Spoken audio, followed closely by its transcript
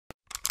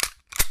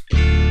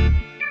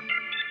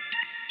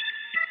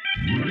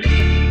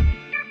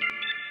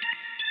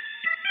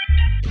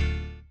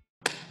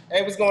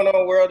Hey, what's going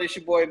on, world? It's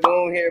your boy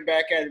Boom here,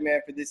 back at it, man,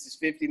 for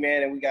Thisis50,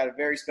 man, and we got a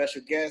very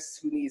special guest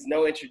who needs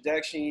no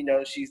introduction. You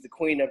know, she's the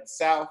queen of the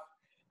South.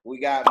 We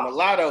got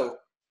Mulatto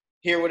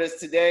here with us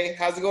today.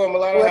 How's it going,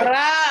 Mulatto? What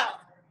up?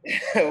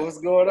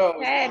 What's going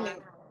on? Hey.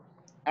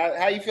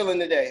 How you feeling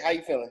today? How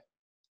you feeling?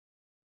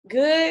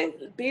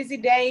 Good. Busy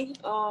day.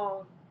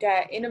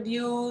 Got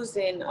interviews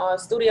and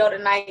studio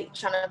tonight,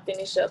 trying to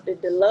finish up the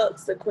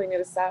deluxe, the Queen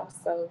of the South.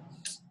 So.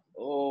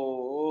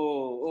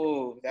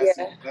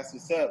 That's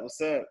what's up.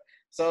 What's up?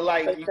 So,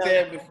 like you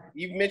said,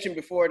 you mentioned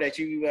before that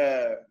you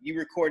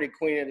recorded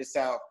Queen of the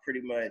South pretty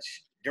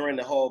much during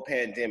the whole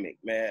pandemic,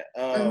 man.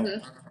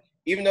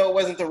 Even though it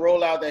wasn't the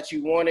rollout that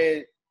you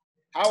wanted,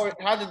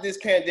 how did this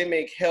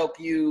pandemic help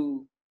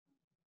you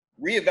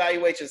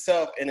reevaluate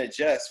yourself and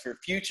adjust for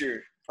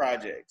future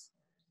projects?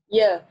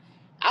 Yeah,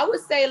 I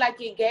would say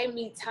like it gave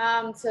me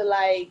time to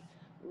like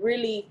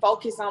really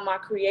focus on my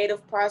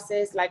creative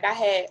process. Like I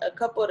had a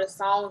couple of the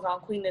songs on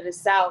Queen of the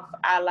South,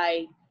 I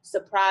like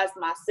surprised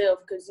myself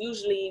because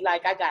usually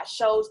like I got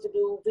shows to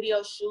do,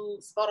 video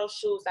shoots, photo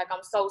shoots, like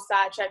I'm so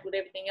sidetracked with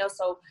everything else,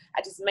 so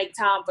I just make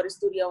time for the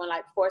studio and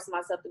like force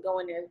myself to go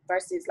in there.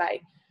 Versus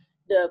like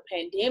the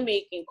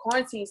pandemic and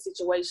quarantine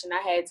situation, I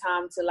had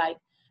time to like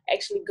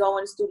actually go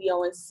in the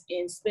studio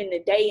and spend the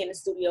day in the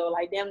studio,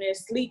 like damn near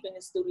sleep in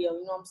the studio,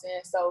 you know what I'm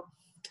saying? So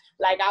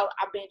like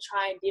I've been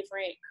trying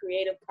different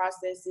creative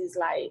processes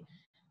like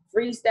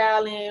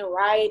freestyling,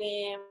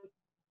 writing,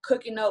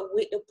 cooking up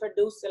with the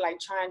producer, like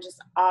trying just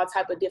all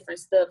type of different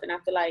stuff. And I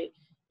feel like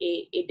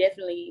it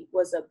definitely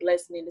was a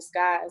blessing in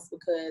disguise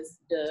because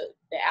the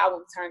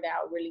album turned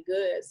out really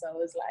good. So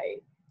it's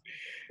like,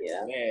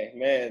 yeah.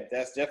 Man,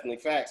 that's definitely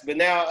facts. But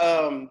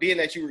now, being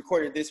that you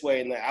recorded this way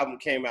and the album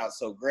came out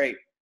so great,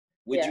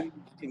 would you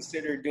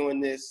consider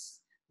doing this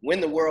when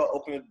the world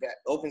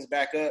opens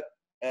back up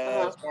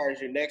as far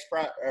as your next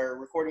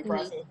recording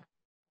process?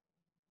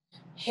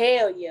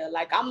 Hell yeah.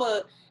 Like I'm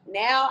going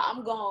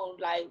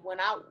like when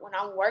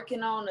I'm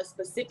working on a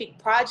specific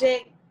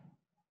project,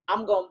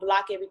 I'm going to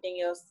block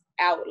everything else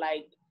out.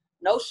 Like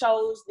no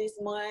shows this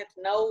month,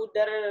 no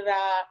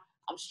da-da-da-da.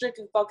 I'm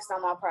strictly focused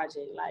on my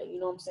project. Like, you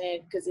know what I'm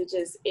saying? Because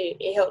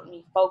it helped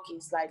me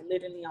focus, like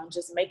literally on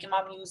just making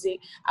my music.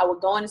 I would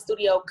go in the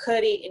studio,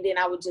 cut it, and then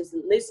I would just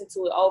listen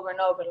to it over and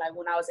over. Like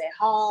when I was at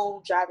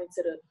home, driving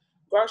to the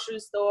grocery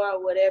store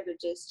or whatever,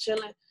 just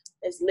chilling,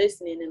 just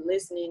listening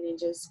and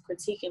just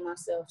critiquing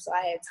myself. So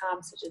I had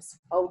time to just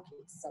focus.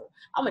 So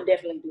I'm going to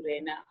definitely do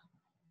that now.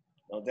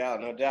 No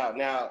doubt.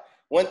 Now,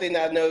 one thing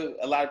that I know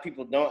a lot of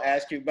people don't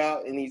ask you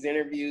about in these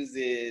interviews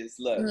is,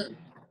 look,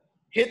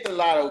 hit the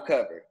Latto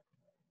cover.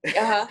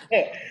 All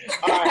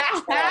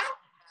right,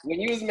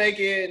 when you was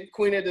making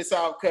Queen of the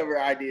South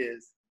cover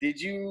ideas, did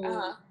you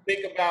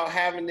think about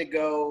having to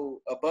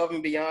go above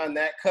and beyond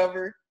that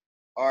cover?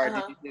 Or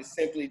did you just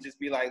simply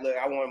be like, look,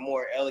 I want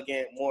more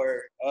elegant,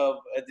 more of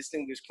a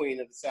distinguished Queen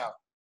of the South?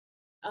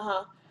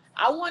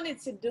 I wanted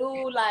to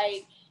do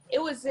like,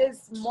 it was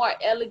just more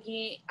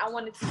elegant. I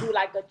wanted to do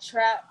like a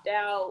trapped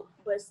out,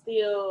 but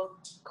still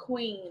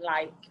queen,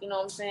 like, you know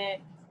what I'm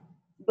saying?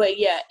 But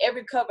yeah,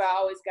 every cover I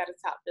always got to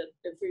top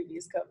the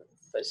previous cover,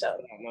 for sure.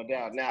 No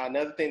doubt. Now,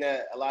 another thing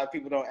that a lot of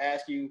people don't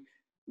ask you,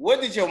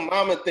 what did your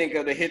mama think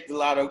of the Hit the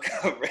Latto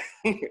cover?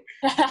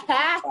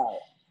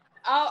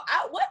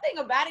 One thing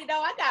about it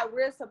though, I got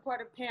real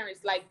supportive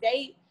parents. Like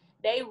they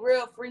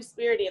real free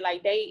spirited.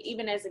 Like they,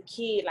 even as a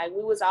kid, like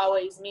we was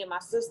always, me and my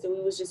sister,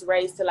 we was just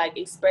raised to like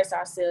express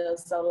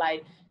ourselves. So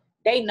like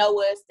they know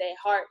us at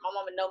heart. My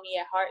mama know me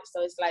at heart.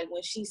 So it's like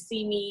when she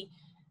see me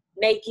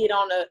naked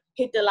on a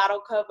Hit the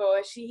Latto cover,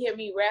 or she hear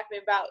me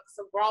rapping about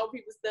some grown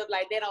people stuff,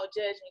 like they don't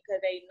judge me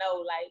because they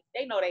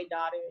know their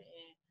daughter.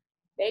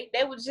 And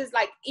they was just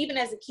like, even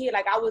as a kid,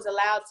 like I was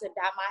allowed to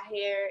dye my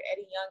hair at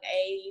a young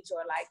age,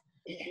 or like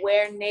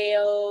wear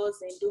nails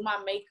and do my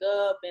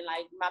makeup, and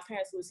like my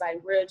parents was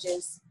like real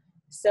just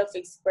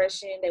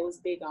self-expression. They was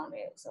big on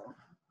it. So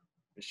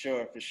for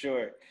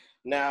sure.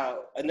 Now,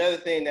 another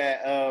thing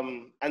that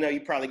I know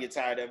you probably get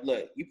tired of,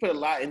 look, you put a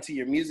lot into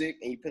your music,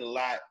 and you put a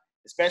lot,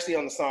 especially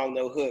on the song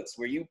No Hooks,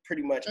 where you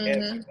pretty much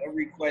answer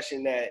every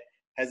question that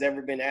has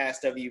ever been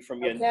asked of you,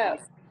 from your name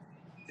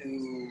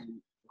to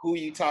who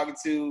you talking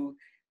to,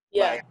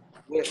 like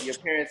what your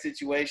parents'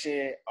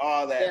 situation,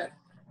 all that. Yeah.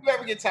 You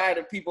ever get tired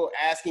of people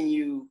asking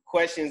you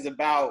questions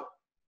about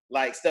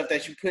like stuff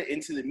that you put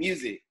into the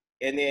music,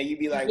 and then you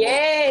be like,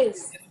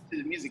 yes, well, to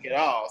the music at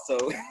all?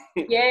 So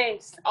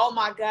yes. Oh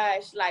my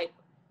gosh, like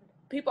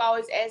people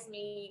always ask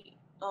me,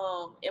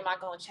 am I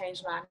gonna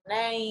change my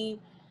name?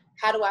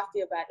 How do I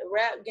feel about the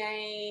rap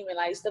game and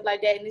like stuff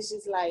like that? And it's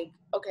just like,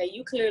 okay,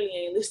 you clearly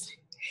ain't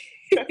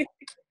listening.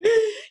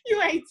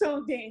 You ain't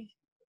tuned in.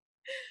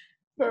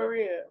 For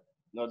real.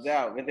 No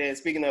doubt. And then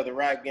speaking of the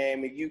rap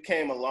game, you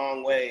came a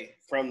long way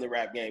from the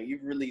rap game.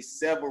 You've released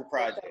several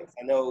projects.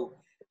 I know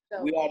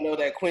we all know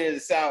that Queen of the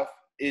South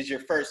is your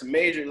first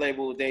major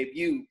label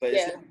debut, but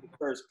it's not the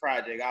first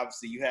project.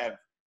 Obviously, you have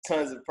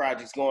tons of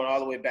projects going all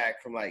the way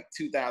back from like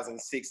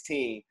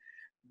 2016.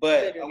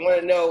 But I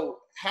want to know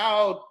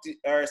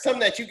or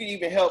something that you could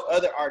even help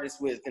other artists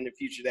with in the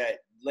future that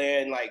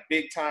land like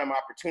big time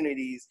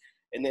opportunities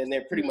and then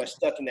they're pretty much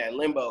stuck in that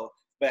limbo.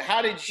 But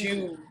how did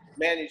you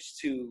manage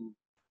to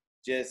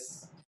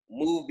just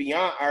move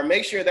beyond or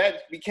make sure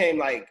that became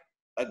like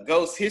a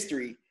ghost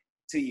history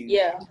to you?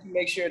 Yeah.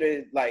 Make sure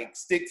to like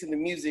stick to the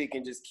music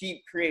and just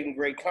keep creating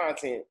great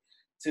content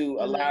to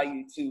allow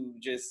you to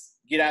just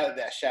get out of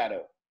that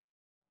shadow.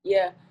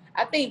 Yeah.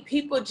 I think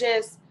people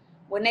just,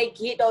 when they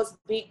get those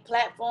big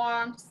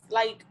platforms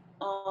like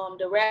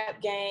the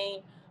rap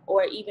game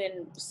or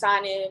even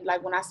signing,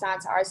 like when I signed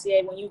to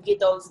RCA, when you get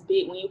those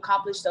big, when you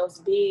accomplish those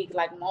big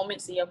like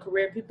moments in your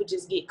career, people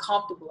just get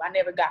comfortable. I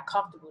never got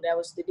comfortable. That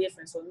was the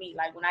difference with me.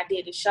 Like when I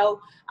did the show,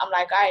 I'm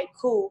like, all right,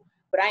 cool,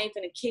 but I ain't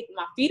finna kick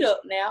my feet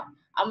up now.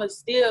 I'm gonna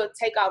still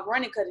take off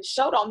running because the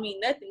show don't mean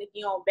nothing if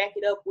you don't back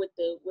it up with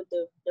the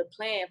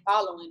plan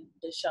following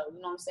the show.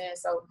 You know what I'm saying?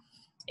 So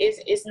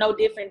it's no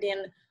different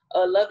than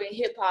Love and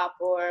Hip Hop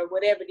or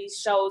whatever, these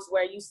shows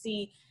where you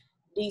see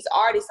these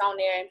artists on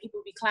there and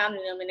people be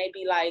clowning them and they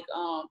be like,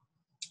 I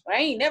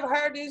ain't never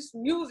heard this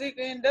music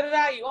and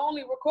da-da-da, you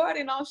only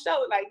recording on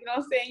show. Like, you know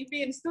what I'm saying? You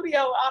be in the studio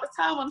all the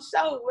time on the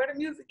show, where the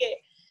music at?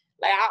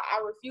 Like,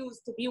 I refuse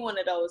to be one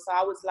of those. So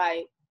I was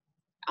like,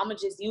 I'm going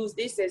to just use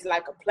this as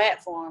like a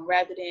platform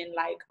rather than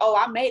like, oh,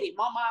 I made it.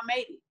 Mama, I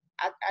made it.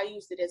 I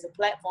used it as a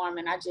platform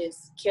and I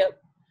just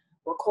kept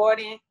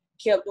recording,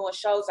 kept doing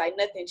shows like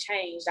nothing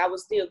changed. I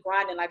was still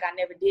grinding like I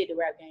never did the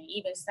rap game.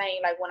 Even saying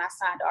like when I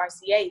signed to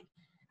RCA,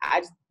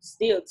 I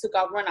still took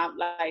off running. I'm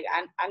like,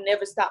 I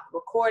never stopped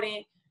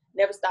recording,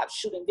 never stopped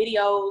shooting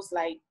videos.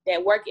 Like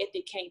that work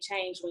ethic can't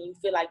change when you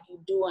feel like you're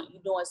doing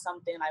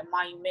something like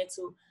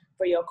monumental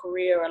for your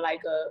career or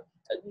like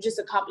just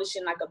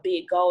accomplishing like a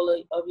big goal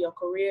of your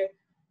career.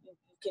 You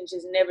can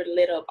just never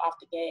let up off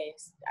the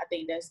gas. I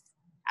think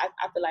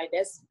I feel like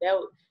that's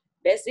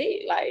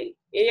it. Like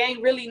it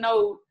ain't really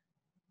no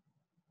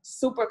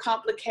super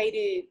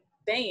complicated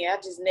thing. I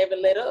just never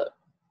let up.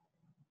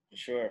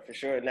 For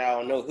sure. Now,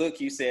 on No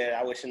Hook, you said,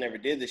 I wish I never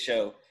did the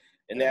show.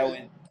 And that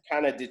would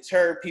kind of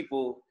deter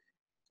people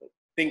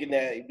thinking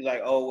that it'd be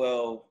like, oh,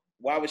 well,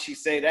 why would she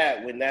say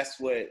that when that's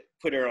what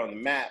put her on the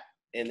map?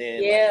 And then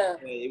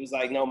it was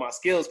like, no, my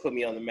skills put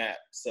me on the map.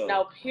 So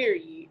no,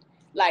 period.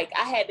 Like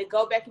I had to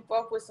go back and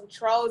forth with some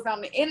trolls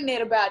on the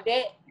internet about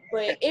that.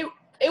 But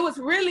it was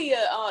really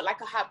like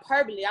a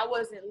hyperbole. I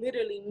wasn't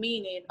literally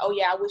meaning, oh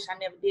yeah, I wish I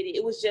never did it.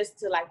 It was just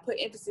to like put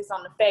emphasis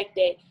on the fact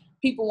that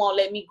people won't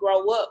let me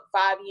grow up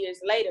 5 years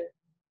later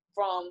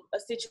from a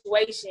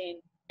situation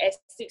at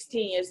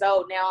 16 years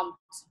old. Now I'm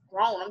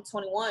grown, I'm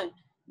 21.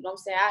 You know what I'm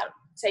saying? I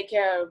take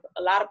care of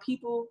a lot of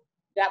people,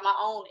 got my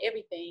own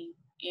everything.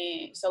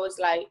 And so it's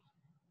like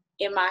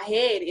in my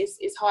head,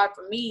 it's hard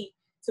for me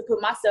to put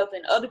myself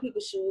in other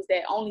people's shoes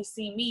that only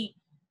see me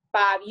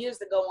 5 years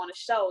ago on a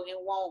show and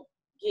won't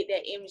get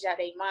that image out of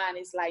their mind.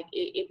 It's like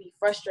it be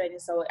frustrating.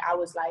 So I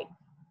was like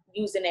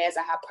using it as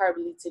a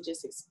hyperbole to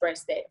just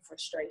express that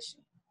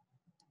frustration.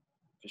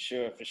 For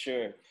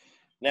sure.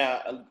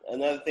 Now,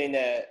 another thing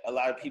that a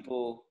lot of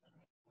people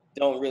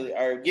don't really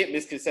or get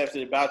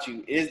misconceptions about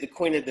you is the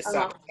Queen of the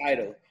South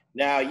title.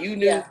 Now, you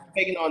knew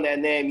taking on that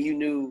name, you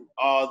knew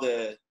all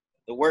the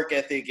work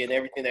ethic and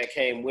everything that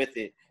came with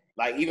it.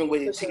 Like even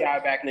with T.I.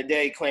 back in the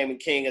day claiming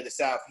King of the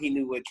South, he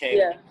knew what came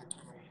with it.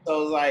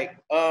 So like,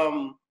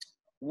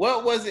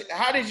 what was it?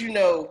 How did you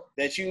know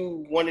that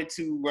you wanted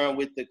to run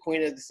with the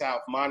Queen of the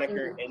South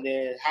moniker? And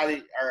then how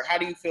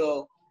do you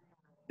feel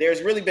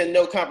there's really been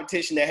no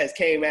competition that has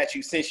came at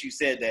you since you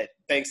said that,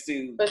 thanks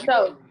to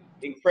your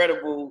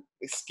incredible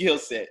skill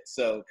set?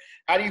 So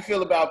how do you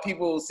feel about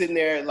people sitting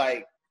there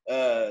like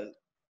not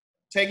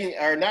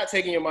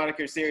taking your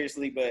moniker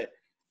seriously, but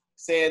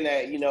saying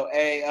that, you know,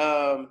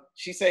 hey,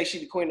 she say she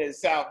the Queen of the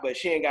South, but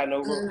she ain't got no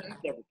room. She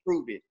never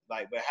proved it.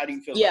 Like, but how do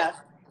you feel about it?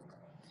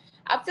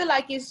 I feel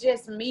like it's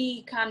just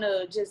me kind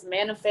of just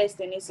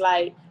manifesting. It's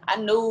like I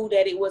knew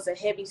that it was a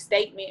heavy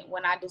statement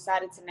when I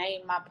decided to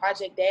name my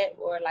project that,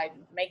 or like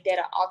make that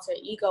an alter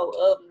ego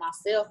of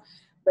myself.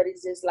 But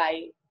it's just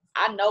like,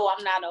 I know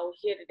I'm not a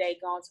here today,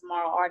 gone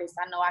tomorrow artist.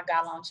 I know I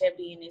got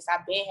longevity in this.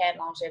 I've had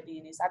longevity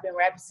in this. I've been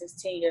rapping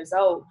since 10 years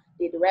old.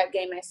 Did the rap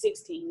game at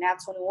 16. Now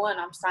 21,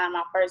 I'm signing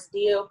my first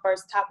deal,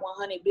 first top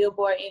 100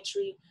 Billboard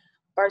entry,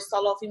 first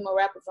solo female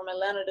rapper from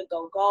Atlanta to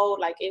go gold.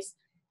 Like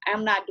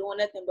I'm not doing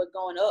nothing but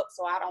going up.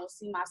 So I don't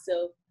see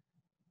myself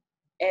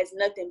as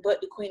nothing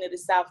but the Queen of the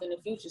South in the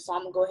future. So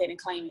I'm gonna go ahead and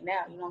claim it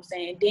now. You know what I'm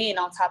saying? And then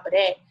on top of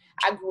that,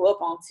 I grew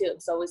up on Tip.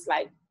 So it's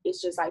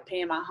just like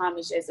paying my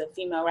homage as a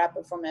female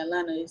rapper from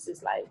Atlanta. It's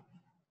just like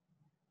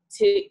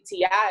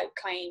T.I.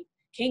 claimed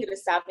King of the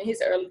South in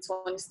his early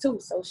 20s too.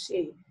 So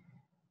shit.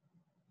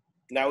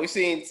 Now we've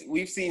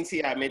seen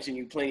T.I. mention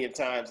you plenty of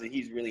times that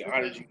he's really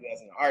honored you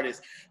as an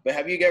artist. But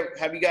have you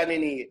gotten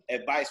any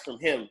advice from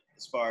him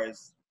as far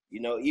as, you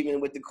know, even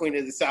with the Queen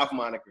of the South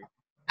moniker?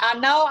 I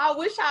know. I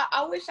wish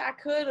I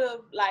could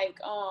have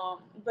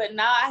but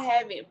now I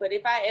haven't. But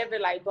if I ever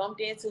like bumped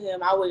into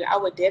him, I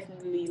would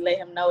definitely let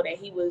him know that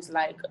he was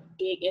like a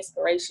big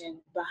inspiration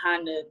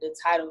behind the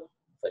title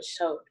for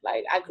sure.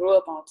 Like, I grew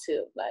up on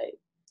Tip. Like,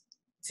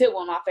 Tip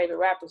one of my favorite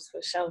rappers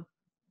for sure.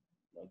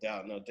 No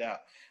doubt, no doubt.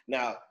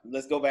 Now,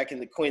 let's go back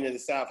into Queen of the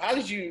South. How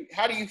do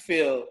you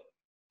feel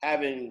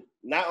having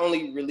not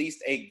only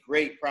released a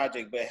great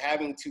project, but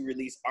having to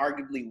release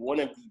arguably one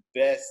of the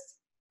best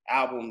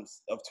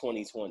albums of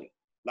 2020?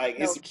 Like,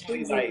 No it's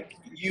really like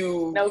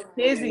you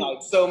and like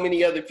so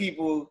many other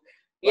people.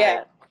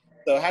 Like,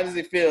 so how does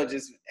it feel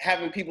just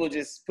having people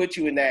just put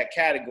you in that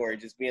category,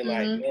 just being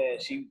like, man,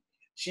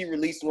 she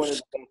released one of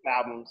the best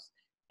albums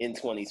in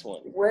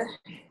 2020? Well,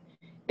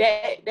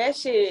 that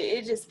shit,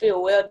 it just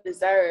feel well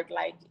deserved.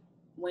 Like,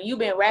 when you've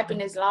been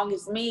rapping as long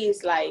as me,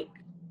 it's like,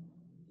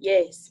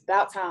 yes,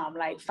 about time.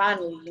 Like,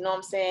 finally, you know what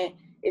I'm saying?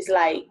 It's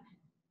like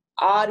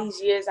all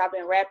these years I've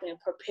been rapping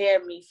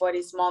prepared me for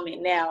this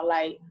moment now.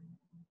 Like,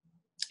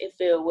 it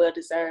feel well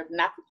deserved.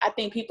 And I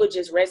think people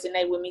just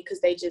resonate with me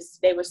because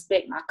they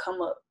respect my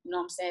come up. You know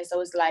what I'm saying? So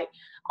it's like,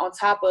 on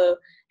top of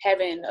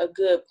having a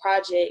good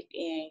project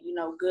and, you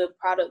know, good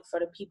product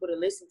for the people to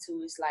listen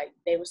to, it's like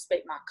they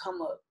respect my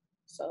come up.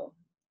 So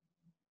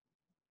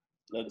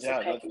no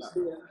doubt.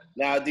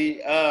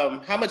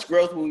 Now, how much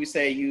growth would we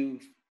say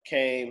you've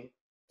came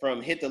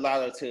from Hit the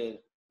Lotto to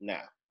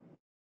now?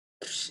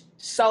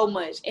 So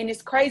much. And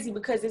it's crazy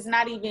because it's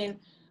not even,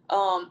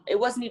 it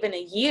wasn't even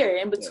a year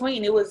in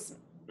between. It was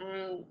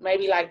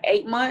maybe like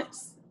 8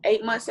 months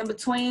in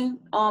between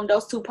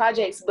those two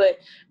projects. But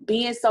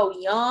being so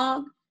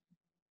young,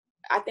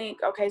 I think,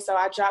 okay, so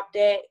I dropped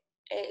that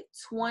at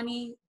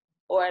 20,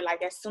 or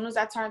like as soon as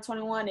I turned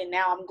 21, and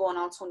now I'm going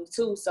on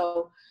 22.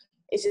 So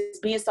it's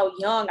just being so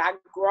young, I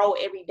grow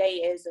every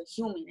day as a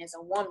human, as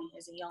a woman,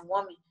 as a young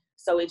woman.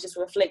 So it just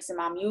reflects in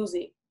my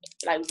music,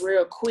 like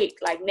real quick.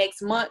 Like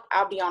next month,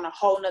 I'll be on a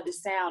whole nother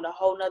sound, a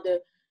whole nother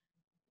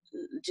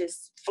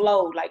just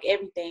flow, like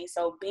everything.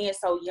 So being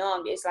so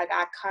young, it's like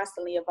I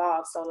constantly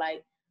evolve. So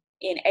like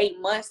in 8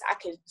 months, I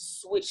can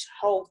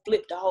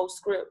flip the whole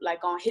script.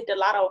 Like on Hit the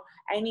Lotto,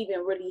 I didn't even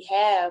really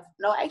have,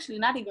 no, actually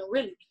not even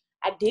really.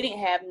 I didn't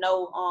have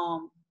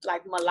no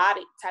like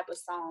melodic type of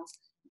songs.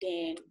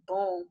 Then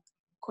boom,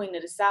 Queen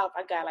of the South,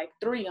 I got like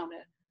 3 on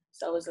there.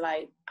 So it's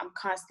like I'm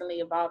constantly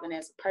evolving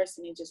as a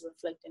person and just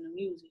reflecting the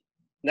music.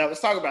 Now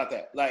let's talk about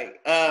that. Like,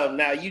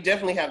 now you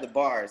definitely have the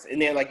bars,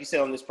 and then like you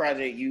said on this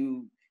project,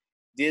 you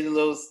did the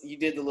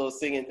little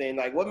singing thing.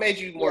 Like, what made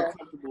you more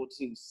comfortable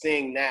to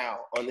sing now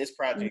on this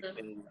project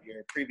than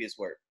your previous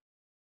work?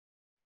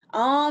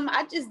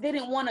 I just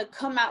didn't want to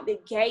come out the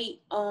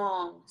gate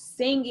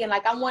singing.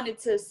 Like, I wanted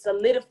to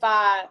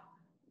solidify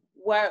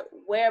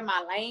where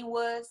my lane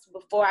was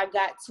before I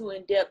got too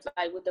in depth,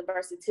 like with the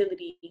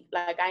versatility.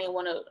 Like, I didn't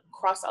want to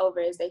cross over,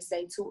 as they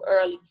say, too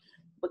early,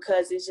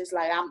 because it's just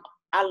like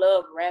I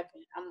love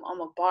rapping.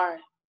 I'm a bar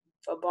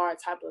for bar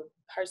type of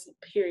person,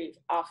 period,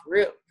 off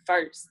rip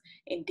first,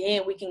 and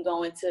then we can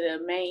go into the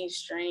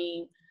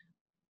mainstream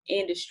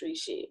industry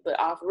shit. But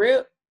off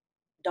rip,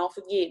 don't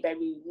forget,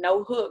 baby,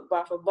 no hook,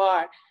 bar for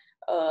bar.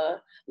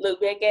 Look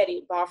back at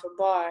it, bar for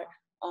bar.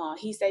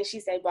 He say,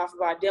 she say, bar for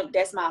bar.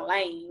 That's my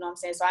lane, you know what I'm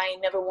saying? So I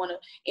ain't never want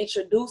to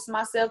introduce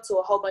myself to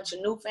a whole bunch of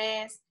new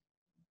fans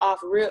off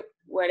rip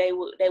where they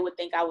would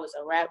think I was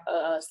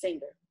a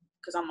singer,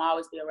 because I'm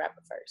always be a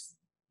rapper first.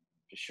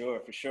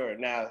 For sure.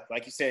 Now,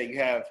 like you said, you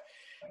have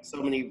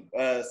so many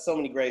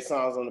great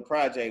songs on the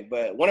project,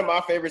 but one of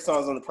my favorite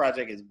songs on the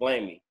project is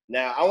 "Blame Me."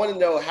 Now, I want to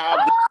know how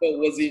difficult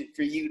was it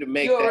for you to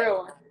make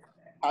that?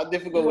 How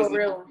difficult was it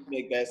to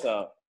make that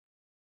song?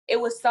 It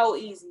was so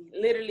easy.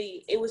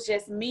 Literally, it was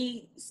just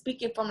me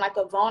speaking from like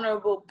a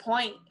vulnerable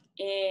point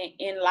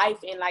in life,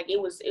 and like it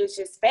was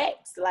just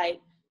facts.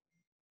 Like,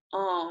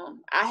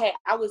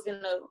 I was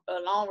in a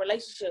long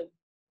relationship,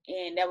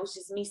 and that was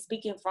just me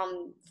speaking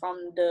from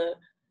the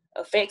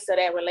effects of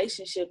that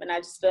relationship, and I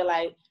just feel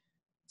like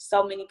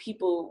so many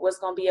people was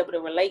gonna be able to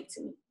relate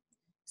to me.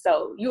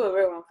 So you a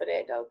real one for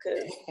that though,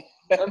 because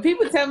when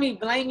people tell me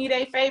 "Blame Me"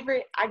 they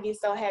favorite, I get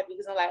so happy,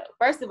 because I'm like,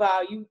 first of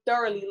all, you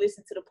thoroughly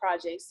listen to the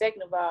project.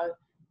 Second of all,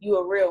 you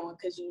a real one,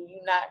 because you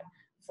not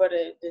for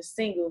the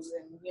singles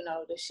and, you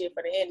know, the shit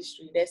for the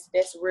industry.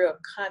 That's real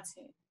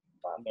content.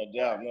 No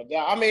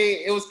doubt. I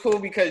mean, it was cool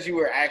because you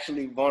were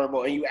actually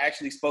vulnerable and you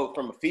actually spoke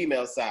from a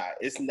female side.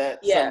 It's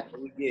not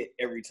something we get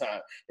every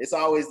time. It's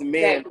always the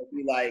man that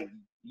be like,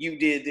 you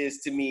did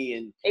this to me,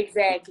 and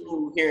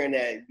cool hearing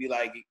that be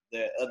like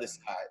the other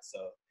side. So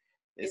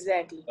it's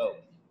dope.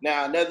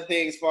 Now, another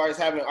thing, as far as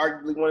having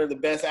arguably one of the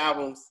best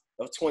albums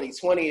of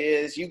 2020,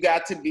 is you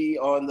got to be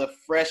on the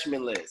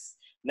freshman list.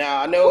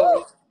 Now, I know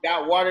it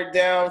got watered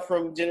down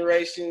from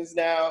generations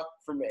now,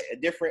 from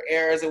different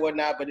eras and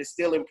whatnot, but it's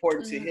still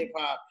important to hip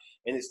hop,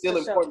 and it's still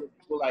important to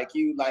people like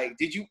you. Like,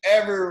 did you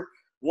ever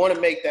want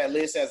to make that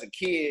list as a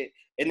kid?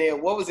 And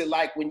then what was it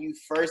like when you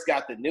first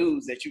got the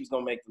news that you was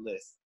going to make the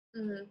list?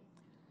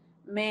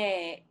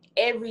 Man,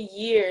 every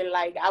year,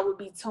 like, I would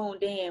be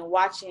tuned in,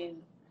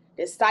 watching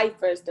the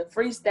ciphers, the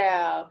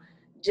freestyle,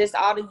 just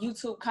all the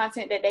YouTube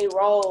content that they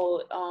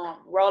roll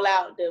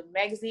out, the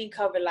magazine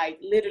cover, like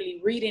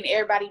literally reading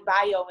everybody's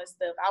bio and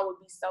stuff. I would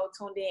be so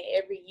tuned in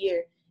every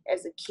year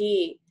as a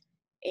kid.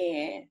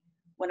 And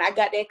when I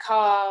got that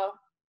call,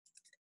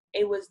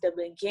 it was the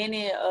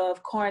beginning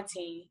of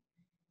quarantine,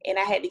 and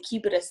I had to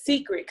keep it a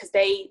secret because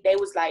they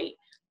was like,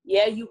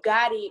 yeah, you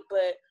got it,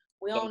 but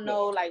we don't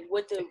know like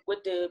what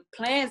the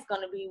plan's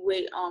gonna be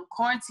with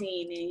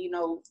quarantine and, you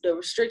know, the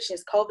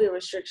restrictions, COVID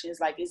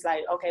restrictions. Like, it's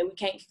like, okay, we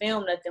can't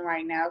film nothing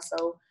right now,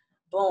 so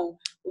boom,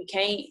 we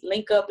can't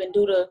link up and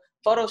do the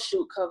photo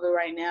shoot cover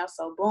right now,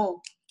 so boom.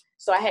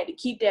 So I had to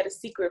keep that a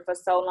secret for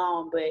so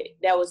long, but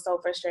that was so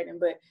frustrating.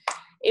 But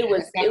it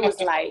was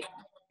like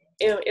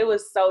it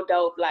was so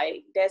dope.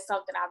 Like, that's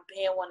something I've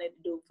been wanting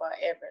to do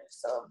forever.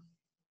 So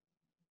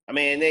I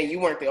mean, and then you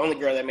weren't the only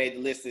girl that made the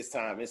list this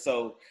time. And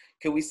so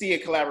could we see a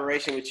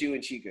collaboration with you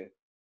and Chica?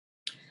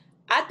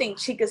 I think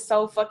Chica's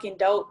so fucking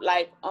dope.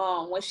 Like,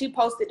 when she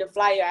posted the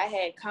flyer, I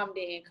had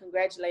commented and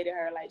congratulated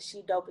her. Like,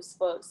 she dope as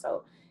fuck.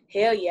 So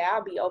hell yeah,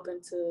 I'll be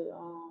open to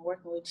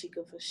working with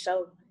Chica for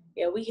sure.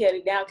 Yeah, we held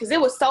it down because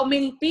there was so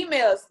many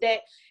females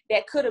that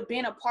could have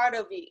been a part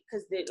of it,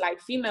 because the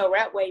like female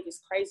rap wave is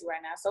crazy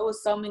right now. So it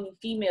was so many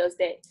females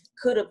that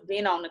could have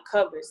been on the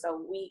cover.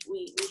 So we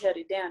held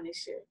it down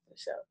this year for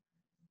sure.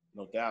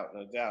 No doubt,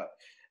 no doubt.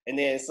 And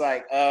then it's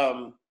like,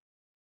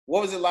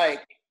 what was it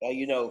like?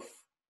 You know,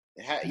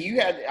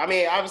 you had, I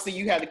mean, obviously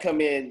you had to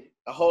come in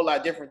a whole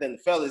lot different than the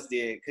fellas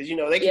did, because, you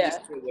know, they could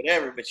just do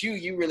whatever, but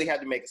you really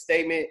had to make a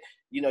statement.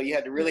 You know, you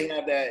had to really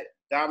have that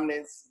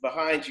dominance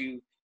behind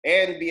you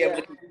and be able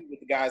to compete with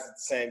the guys at the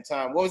same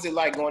time. What was it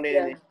like going in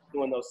and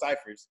doing those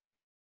ciphers?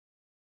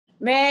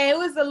 Man, it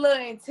was a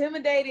little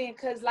intimidating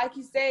because, like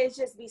you said, it's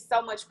just be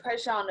so much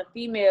pressure on the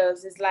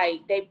females. It's like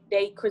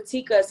they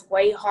critique us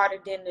way harder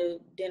than the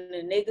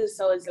niggas.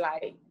 So it's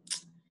like,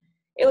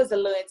 it was a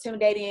little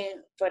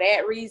intimidating for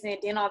that reason.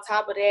 Then on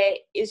top of that,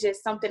 it's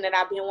just something that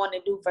I've been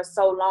wanting to do for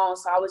so long.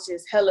 So I was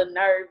just hella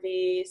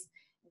nervous.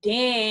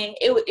 Then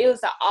it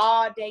was an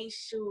all-day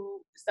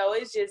shoot. So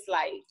it's just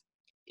like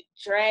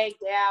dragged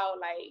out.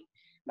 Like,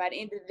 by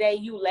the end of the day,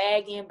 you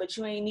lagging, but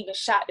you ain't even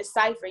shot the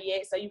cipher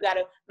yet. So you got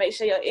to make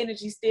sure your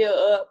energy's still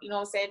up. You know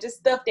what I'm saying? Just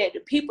stuff that the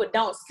people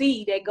don't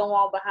see that go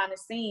on behind the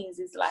scenes.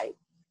 It's like,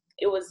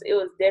 it was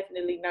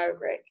definitely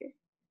nerve-wracking.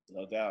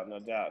 No doubt, no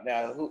doubt.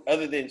 Now, who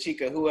other than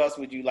Chica, who else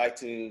would you like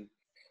to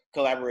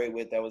collaborate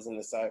with that was in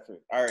the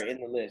cipher or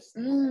in the list?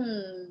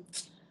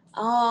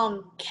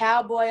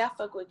 Cowboy. I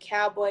fuck with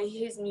Cowboy.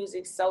 His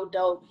music's so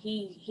dope.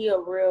 He a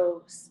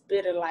real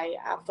spitter. Like,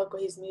 I fuck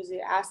with his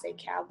music. I say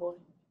Cowboy.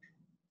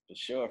 For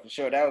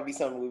sure. That would be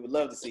something we would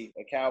love to see.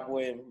 A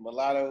Cowboy and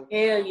Mulatto.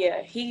 Hell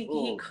yeah.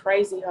 He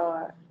crazy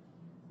hard.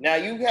 Now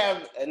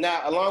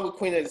along with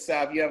Queen of the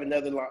South, you have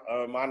another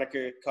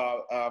moniker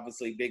called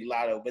obviously Big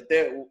Latto. But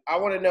I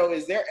want to know,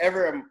 is there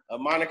ever a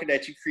moniker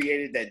that you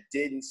created that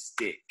didn't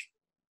stick?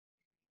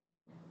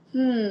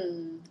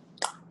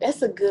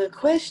 That's a good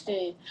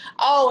question.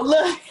 Oh,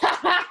 look.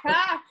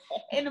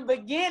 In the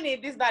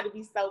beginning, this about to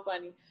be so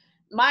funny.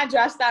 Mind you,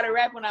 I started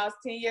rapping when I was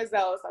 10 years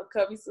old, so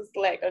cut me some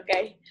slack,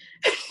 okay?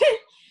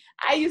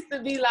 I used to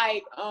be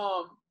like,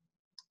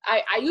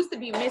 I used to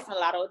be Miss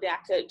Mulatto, then I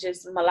could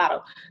just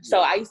Mulatto. So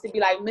I used to be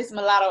like Miss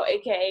Mulatto,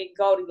 aka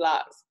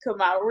Goldilocks, because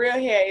my real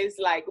hair is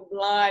like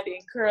blonde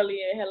and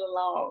curly and hella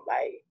long.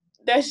 Like,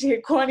 that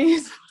shit corny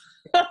as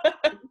fuck.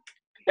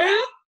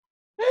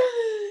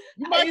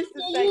 I used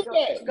to say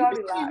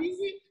Goldilocks.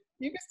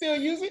 You can still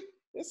use it.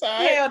 It's all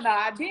right. Hell no,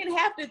 I didn't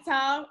have the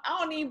time. I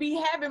don't even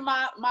be having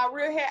my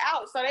real hair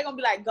out. So they're going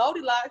to be like,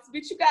 Goldilocks,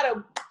 bitch, you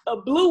got a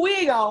blue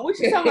wig on. What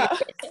you talking about?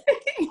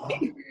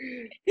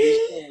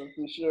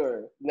 For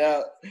sure.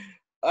 Now,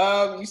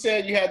 you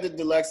said you had the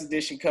deluxe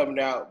edition coming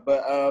out,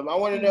 but I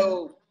want to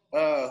know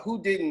who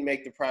didn't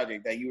make the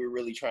project that you were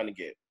really trying to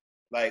get?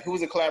 Like, who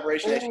was a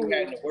collaboration that you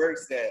had in the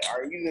works that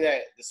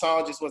the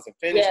song just wasn't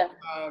finished at the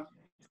time?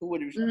 Who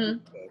would have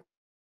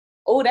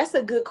Oh, that's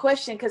a good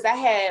question, because I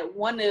had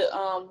one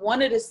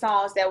of the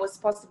songs that was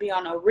supposed to be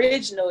on the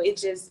original. It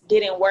just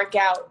didn't work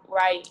out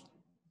right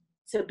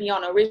to be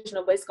on the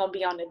original, but it's going to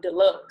be on the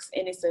deluxe,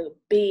 and it's a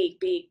big,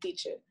 big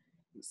feature.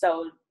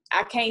 So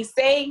I can't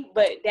say,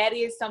 but that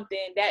is something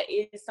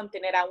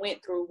that I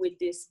went through with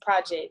this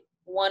project.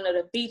 One of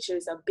the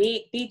features, a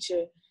big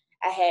feature,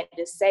 I had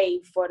to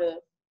save for the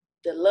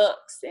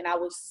deluxe, and I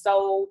was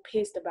so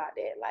pissed about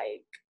that.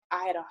 Like,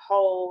 I had a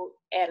whole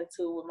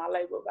attitude with my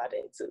label about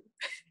that too.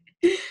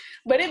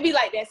 But it be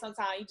like that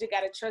sometimes. You just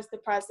gotta trust the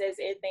process.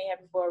 Everything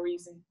happens for a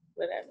reason.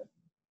 Whatever.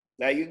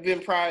 Now you've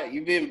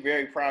been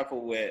very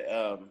prideful with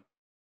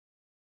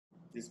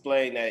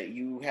displaying that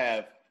you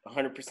have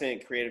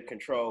 100% creative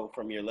control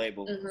from your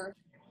label,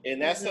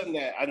 and that's something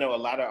that I know a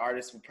lot of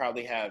artists would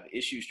probably have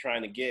issues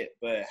trying to get.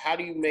 But how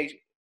do you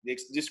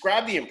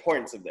describe the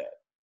importance of that?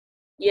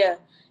 Yeah,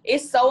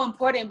 it's so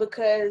important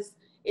because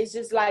it's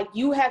just like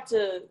you have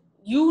to.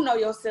 You know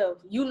yourself,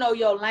 you know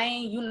your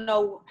lane, you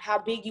know how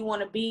big you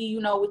want to be,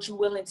 you know what you're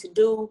willing to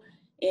do,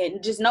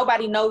 and just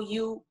nobody know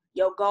you,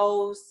 your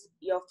goals,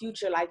 your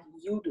future like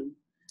you do.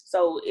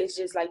 So it's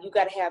just like you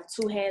got to have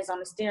two hands on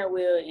the steering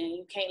wheel, and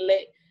you can't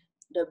let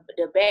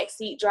the back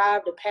seat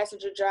drive, the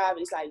passenger drive.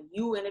 It's like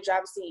you in the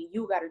driver's seat,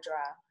 you got to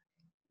drive.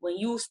 when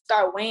you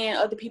start weighing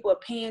other people's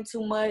opinion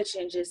too much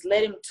and just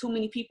letting too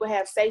many people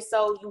have say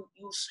so,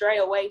 you stray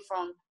away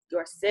from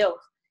yourself.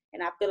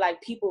 And I feel like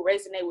people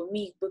resonate with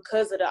me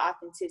because of the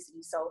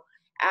authenticity. So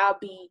I'll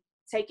be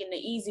taking the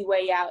easy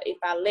way out if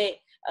I let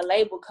a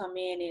label come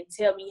in and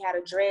tell me how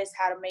to dress,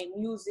 how to make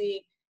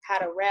music, how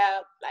to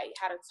rap, like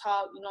how to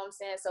talk, you know what I'm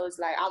saying? So it's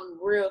like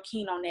I'm real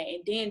keen on that.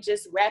 And then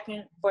just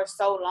rapping for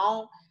so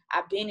long,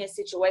 I've been in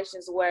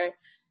situations where,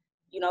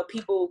 you know,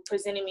 people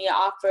presented me an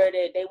offer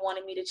that they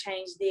wanted me to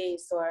change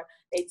this, or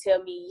they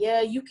tell me, yeah,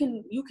 you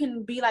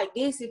can be like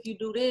this if you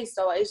do this.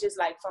 So it's just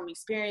like from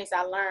experience,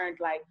 I learned,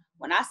 like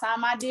when I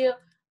sign my deal,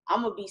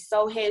 I'm gonna be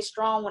so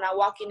headstrong when I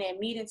walk in that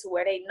meeting to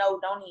where they know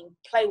don't even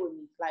play with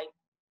me, like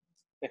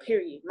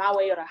period, my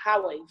way or the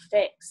highway,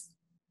 facts.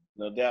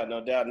 No doubt,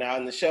 no doubt. Now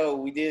in the show,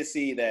 we did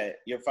see that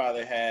your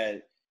father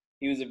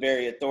he was a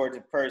very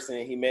authoritative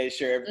person. He made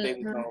sure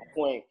everything was on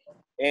point.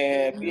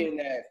 And being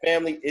that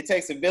family, it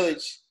takes a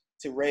village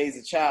to raise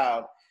a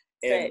child.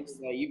 And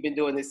you've been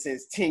doing this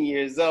since 10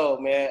 years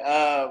old, man.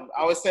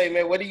 I would say,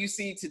 man, what do you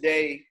see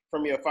today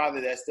from your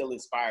father that still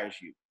inspires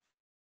you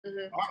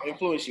or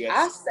influence you?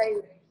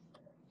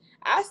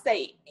 I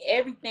say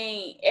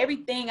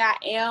everything I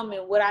am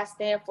and what I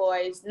stand for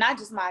is not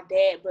just my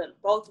dad,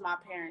 but both my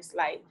parents.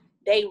 Like,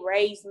 they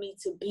raised me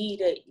to be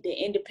the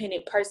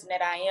independent person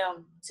that I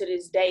am to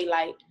this day.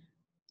 Like,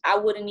 I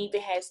wouldn't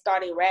even have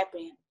started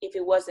rapping if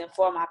it wasn't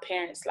for my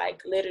parents. Like,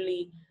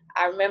 literally,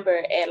 I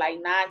remember at like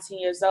 19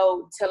 years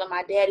old telling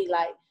my daddy,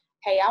 like,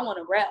 hey, I want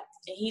to rap.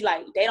 And he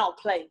like, they don't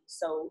play.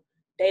 So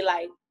they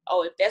like,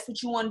 oh, if that's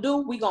what you want to do,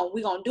 we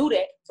gonna do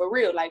that for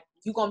real. Like,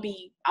 I'm gonna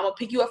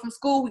pick you up from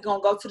school. We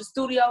gonna go to the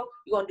studio.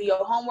 You gonna do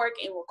your homework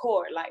and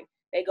record. Like,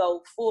 they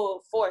go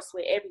full force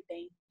with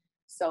everything.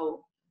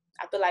 So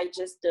I feel like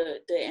just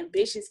the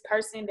ambitious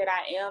person that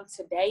I am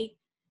today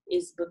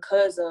is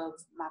because of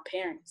my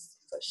parents,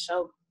 for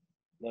sure.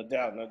 No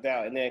doubt, no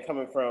doubt. And then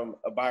coming from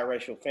a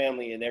biracial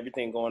family and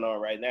everything going on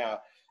right now,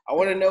 I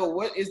want to know,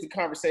 what is the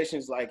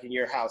conversations like in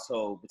your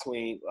household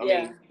between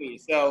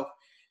yourself,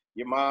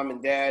 your mom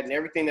and dad, and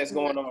everything that's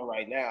going on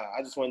right now?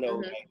 I just want to know,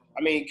 like,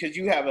 because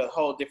you have a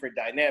whole different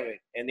dynamic,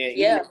 and then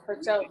for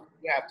sure,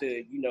 you have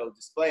to,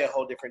 display a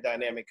whole different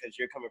dynamic because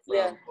you're coming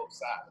from both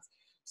sides.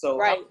 So,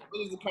 what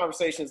is the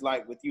conversations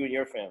like with you and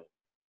your family?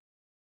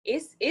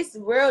 It's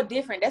real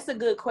different. That's a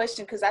good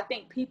question, because I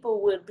think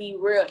people would be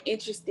real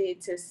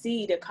interested to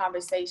see the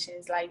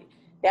conversations. Like,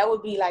 that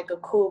would be like a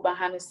cool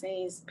behind the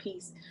scenes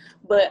piece.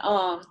 But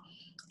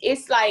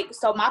it's like,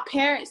 so my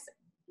parents,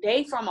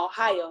 they from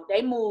Ohio.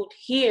 They moved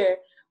here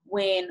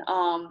when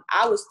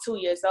I was 2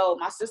 years old.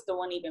 My sister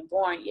wasn't even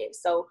born yet.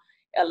 So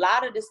a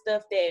lot of the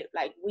stuff that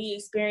like we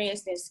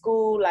experienced in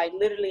school, like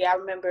literally I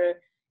remember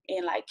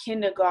in like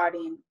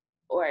kindergarten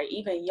or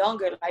even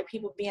younger, like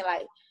people being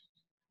like,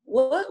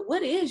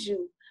 what is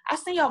you? I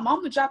seen your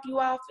mama drop you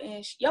off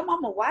and your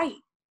mama white.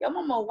 Your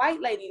mama a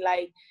white lady.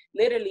 Like,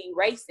 literally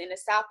race in the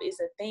South is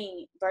a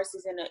thing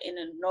versus in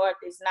the North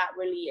it's not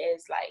really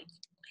as like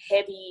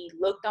heavy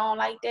looked on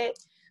like that.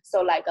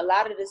 So like a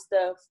lot of the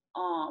stuff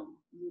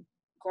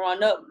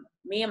growing up,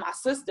 me and my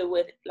sister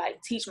would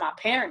like teach my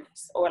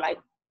parents or like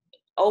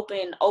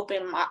open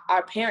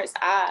our parents'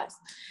 eyes.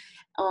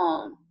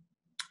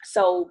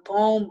 So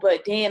boom,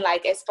 but then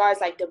like as far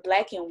as like the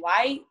black and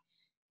white,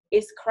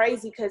 it's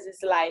crazy because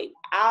it's like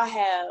I'll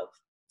have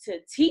to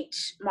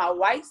teach my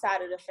white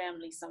side of the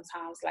family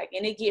sometimes, like,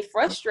 and it get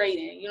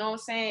frustrating, you know what I'm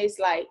saying? It's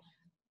like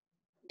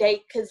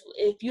because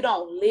if you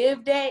don't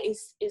live that,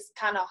 it's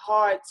kind of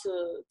hard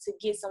to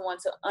get someone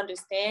to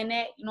understand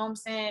that, you know what I'm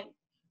saying?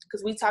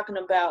 Because we talking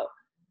about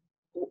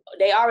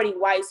they already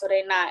white, so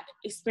they're not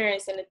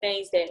experiencing the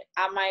things that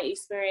I might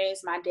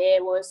experience, my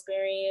dad will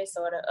experience,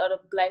 or the other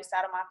black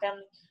side of my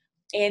family.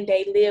 And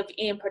they live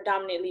in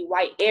predominantly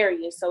white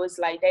areas. So it's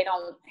like they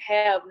don't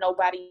have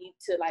nobody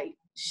to like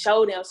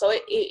show them. So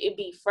it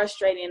be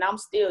frustrating. And I'm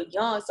still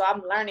young, so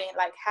I'm learning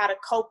like how to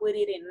cope with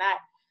it and not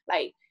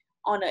like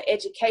on an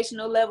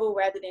educational level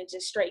rather than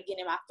just straight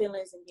getting my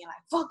feelings and being like,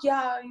 fuck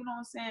y'all, you know what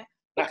I'm saying?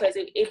 Because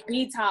it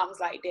be times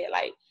like that,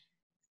 like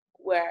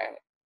where,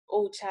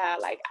 oh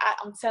child, like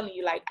I'm telling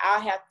you, like I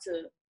have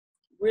to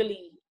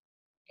really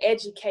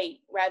educate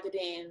rather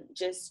than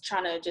just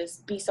trying to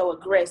just be so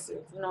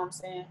aggressive, you know what I'm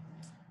saying?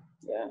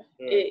 Yeah,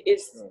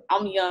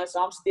 I'm young,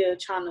 so I'm still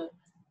trying to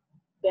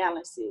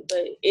balance it,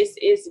 but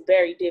it's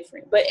very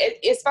different. But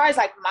as far as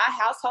like my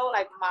household,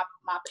 like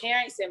my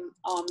parents and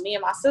me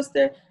and my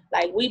sister,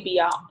 like we be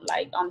out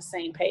like on the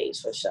same page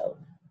for sure.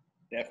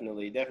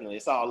 Definitely.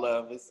 It's all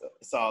love. It's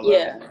all love.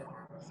 Yeah.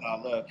 It's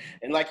all love.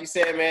 And like you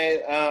said,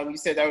 man, you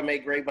said that would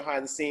make great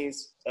behind the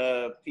scenes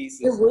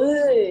pieces. It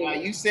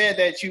would. You said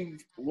that you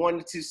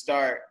wanted to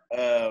start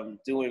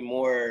doing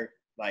more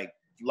like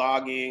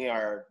vlogging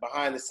or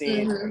behind the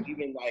scenes, or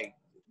even like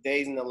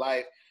days in the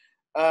life.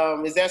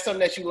 Is that something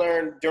that you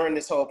learned during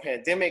this whole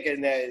pandemic,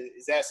 and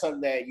is that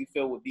something that you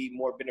feel would be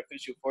more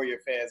beneficial for your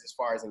fans as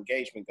far as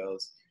engagement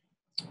goes?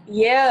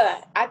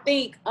 Yeah, I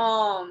think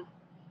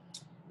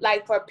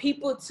like for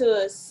people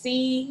to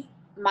see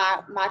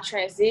my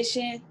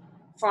transition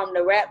from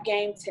the rap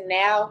game to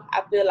now,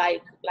 I feel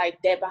like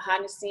that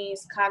behind the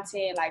scenes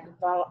content, like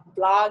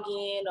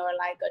blogging or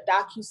like a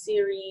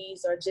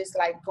docu-series or just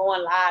like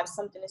going live,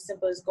 something as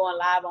simple as going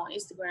live on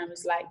Instagram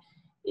is like,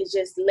 it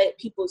just let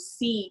people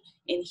see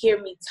and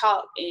hear me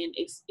talk and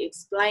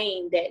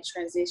explain that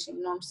transition,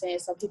 you know what I'm saying?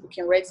 So people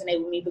can resonate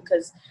with me,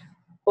 because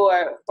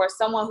for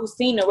someone who's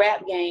seen the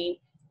rap game,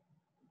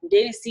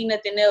 didn't see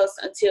nothing else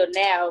until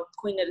now,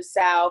 Queen of the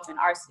South and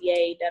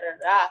RCA,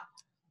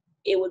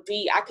 it would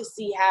be, I could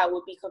see how it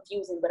would be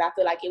confusing, but I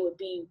feel like it would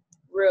be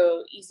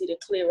real easy to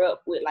clear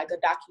up with like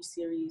a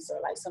docu-series or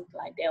like something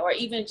like that, or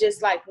even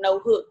just like no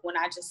hook when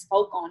I just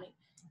spoke on it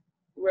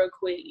real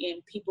quick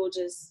and people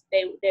just,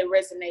 they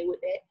resonate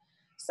with that.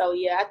 So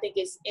yeah, I think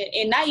it's,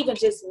 and not even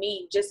just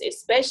me, just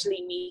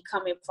especially me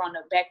coming from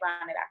the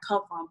background that I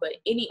come from, but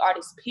any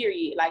artist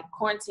period, like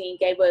quarantine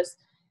gave us,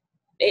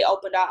 they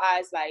opened our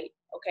eyes like,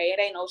 okay, it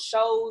ain't no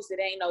shows, it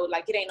ain't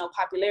no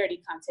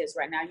popularity contest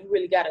right now. You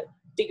really gotta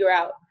figure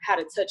out how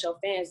to touch your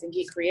fans and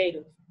get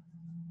creative.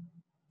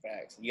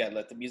 Facts. You gotta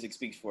let the music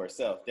speak for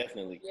itself,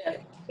 definitely. Yeah.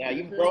 Now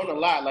you've grown a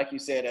lot, like you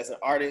said, as an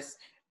artist,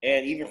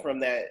 and even from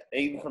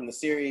the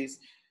series,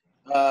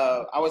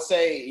 I would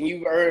say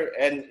you've earned,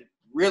 and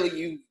really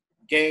you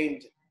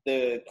gained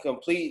the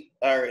complete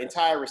or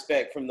entire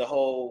respect from the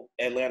whole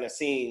Atlanta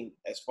scene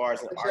as far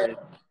as an artist.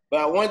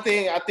 But one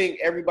thing I think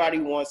everybody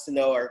wants to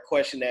know, or a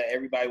question that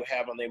everybody would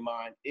have on their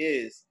mind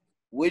is,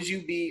 would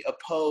you be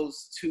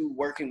opposed to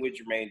working with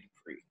Jermaine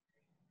Dupri?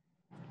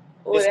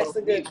 Oh, that's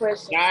a good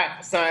question.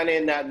 Not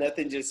signing, not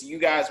nothing, just you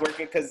guys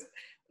working, because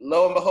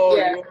lo and behold,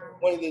 you're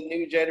one of the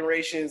new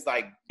generation's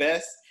like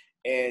best,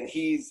 and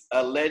he's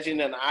a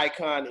legend, an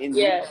icon in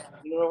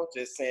general.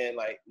 Just saying,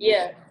 like,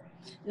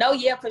 no,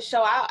 for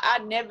sure. I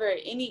never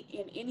in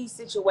any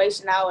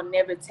situation I would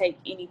never take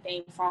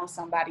anything from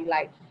somebody.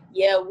 Like,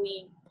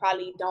 we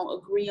probably don't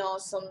agree on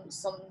some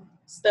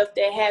stuff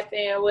that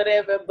happened or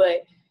whatever,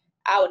 but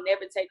I would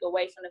never take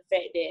away from the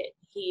fact that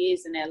he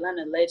is an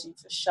Atlanta legend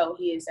for sure.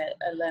 He is an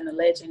Atlanta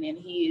legend, and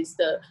he is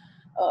the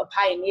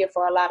pioneer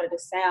for a lot of the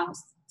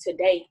sounds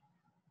today,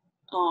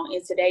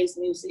 in today's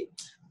music.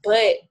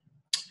 But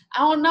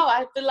I don't know.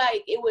 I feel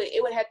like it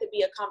would have to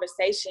be a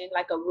conversation,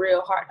 like a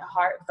real heart to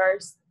heart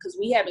first, because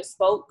we haven't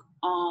spoke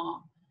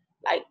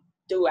like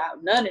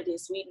throughout none of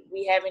this.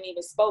 We haven't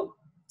even spoke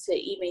to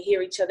even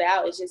hear each other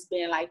out. It's just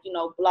been like,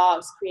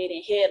 blogs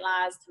creating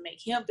headlines to make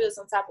him feel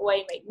some type of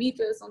way, make me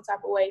feel some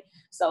type of way.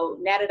 So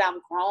now that I'm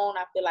grown,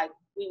 I feel like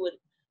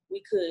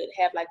we could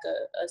have like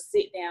a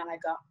sit down, like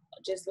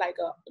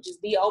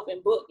just be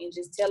open book and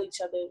just tell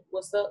each other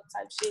what's up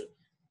type shit.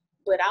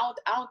 But I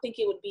don't think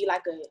it would be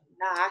like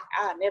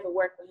I'll never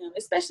work with him,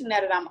 especially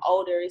now that I'm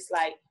older. It's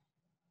like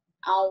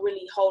I don't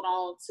really hold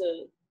on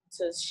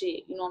to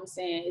shit. You know what I'm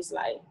saying? It's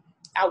like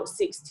I was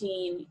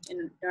 16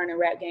 during the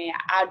rap game.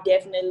 I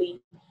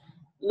definitely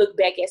look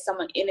back at some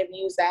of the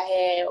interviews I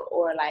had,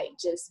 or like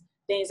just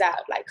things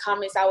like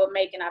comments I would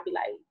make, and I'd be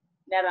like,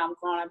 now that I'm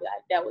grown, I'd be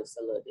like, that was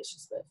a little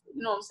disrespectful.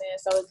 You know what I'm saying?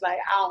 So it's like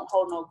I don't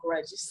hold no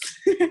grudges.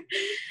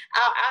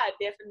 I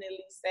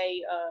definitely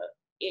say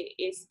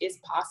it's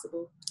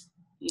possible.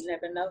 You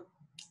never know.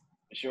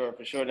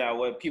 For sure. Now,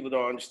 what people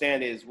don't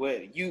understand is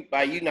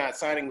by you not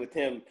signing with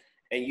him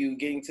and you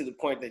getting to the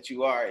point that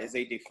you are is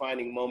a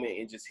defining moment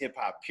in just hip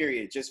hop,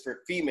 period, just for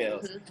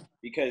females,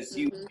 because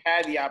you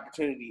had the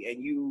opportunity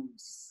and you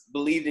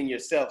believed in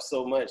yourself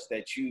so much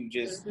that you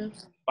just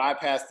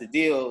bypassed the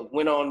deal,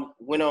 went on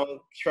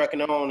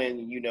trucking on,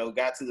 and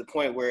got to the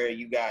point where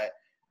you got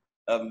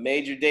a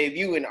major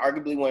debut and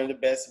arguably one of the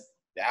best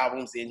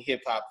albums in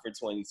hip hop for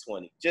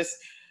 2020. Just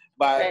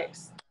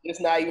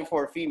not even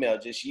for a female,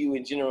 just you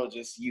in general,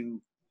 just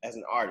you as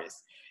an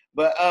artist.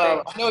 But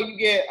I know you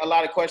get a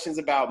lot of questions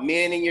about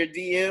men in your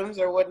DMs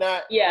or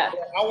whatnot. Yeah.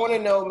 I want to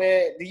know,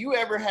 man, do you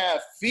ever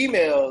have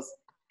females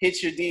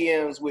hit your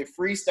DMs with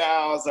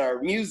freestyles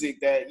or music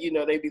that,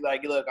 they be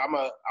like, look, I'm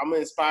an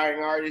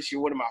inspiring artist.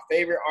 You're one of my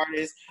favorite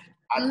artists.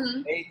 I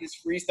made this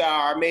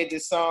freestyle. I made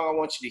this song. I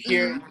want you to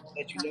hear it.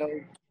 Let you know.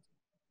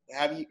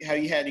 Have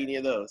you had any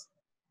of those?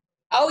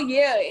 Oh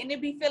yeah, and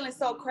it be feeling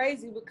so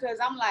crazy because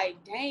I'm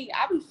like, dang,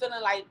 I be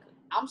feeling like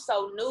I'm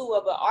so new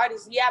of an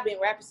artist. Yeah, I've been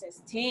rapping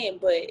since 10,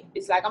 but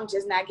it's like I'm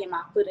just not getting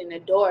my foot in the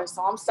door.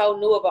 So I'm so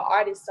new of an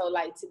artist. So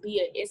like to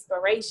be an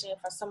inspiration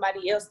for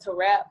somebody else to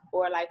rap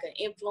or like an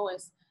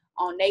influence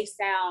on their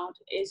sound,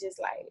 it's just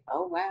like,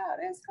 oh wow,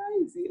 that's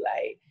crazy.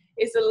 Like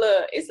it's a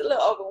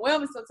little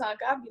overwhelming sometimes.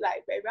 I'll be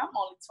like, baby, I'm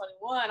only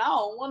 21. I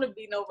don't want to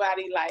be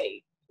nobody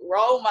like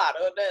role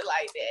model or nothing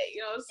like that.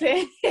 You know what I'm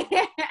saying?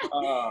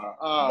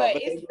 But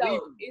it's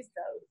dope. It's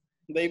dope.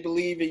 They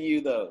believe in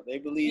you though. They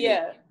believe in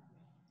you.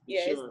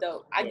 Yeah, sure. It's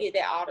dope. I get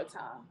that all the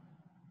time.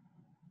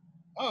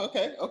 Oh,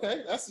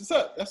 okay. That's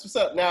what's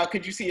up. Now,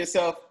 could you see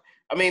yourself,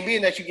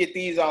 being that you get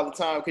these all the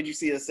time, could you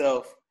see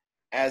yourself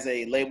as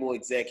a label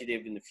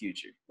executive in the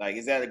future? Like,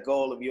 is that a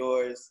goal of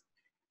yours?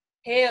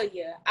 Hell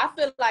yeah. I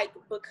feel like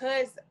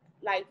because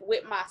like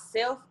with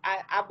myself,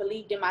 I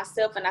believed in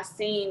myself and I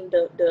seen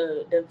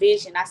the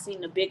vision. I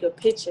seen the bigger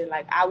picture.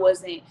 Like I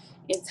wasn't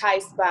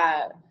enticed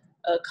by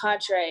a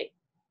contract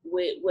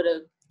with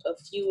a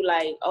few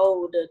like,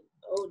 oh,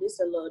 this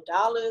a little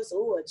dollars,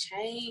 oh, a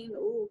chain,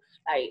 oh,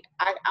 like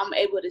I'm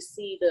able to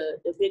see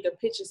the bigger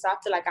picture. So I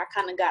feel like I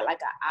kind of got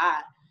like an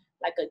eye,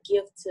 like a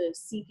gift to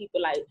see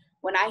people. Like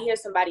when I hear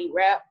somebody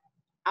rap,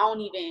 I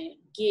don't even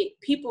get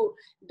people,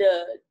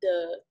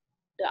 the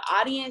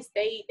audience,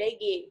 they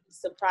get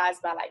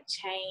surprised by like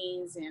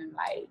chains and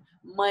like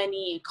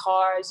money and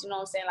cars, you know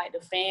what I'm saying? Like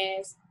the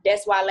fans,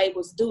 that's why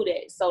labels do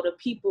that. So the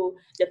people,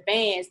 the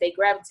fans, they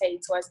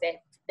gravitate towards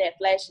that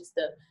flashy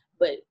stuff.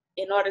 But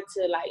in order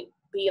to like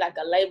be like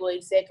a label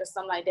exec or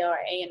something like that, or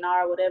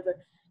A&R or whatever,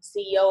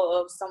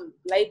 CEO of some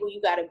label,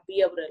 you got to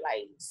be able to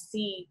like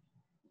see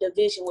the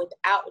vision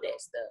without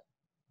that stuff.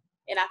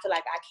 And I feel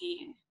like I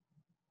can.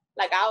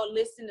 Like I'll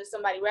listen to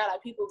somebody rap,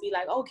 like people be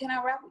like, oh, can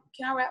I rap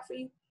for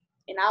you?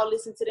 And I'll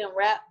listen to them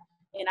rap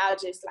and I'll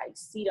just like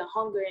see the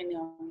hunger in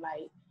them.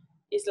 Like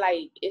it's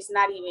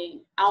not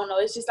even, I don't know,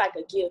 it's just like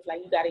a gift.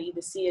 Like you got to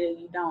either see it or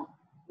you don't.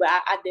 But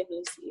I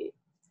definitely see it.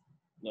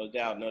 No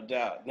doubt, no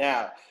doubt.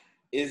 Now,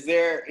 is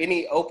there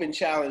any open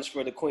challenge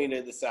for the Queen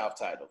of the South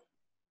title?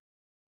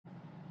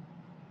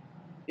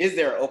 Is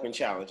there an open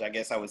challenge, I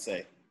guess I would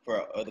say,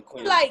 for the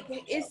Queen? Like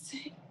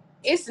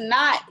it's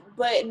not,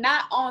 but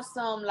not on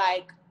some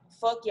like,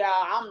 fuck y'all,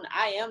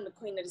 I am the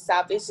Queen of the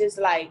South. It's just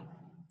like,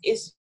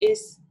 it's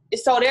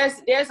so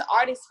there's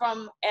artists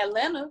from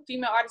Atlanta,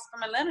 female artists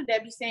from Atlanta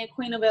that be saying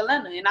Queen of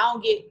Atlanta, and I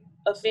don't get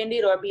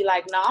offended or be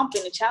like, no, I'm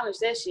finna challenge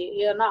that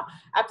shit. Hell no.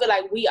 I feel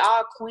like we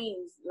are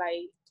queens.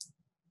 Like,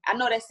 I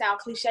know that sound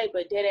cliche,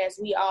 but dead ass,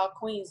 we are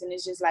queens, and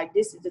it's just like,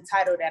 this is the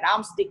title that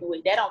I'm sticking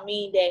with. That don't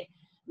mean that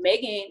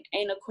Megan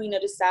ain't a queen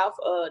of the South,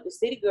 the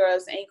City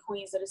Girls ain't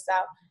queens of the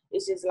South.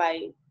 It's just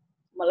like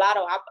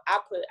Mulatto, I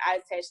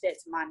attach that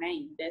to my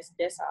name. That's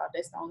all.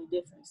 That's the only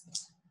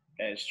difference.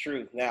 That's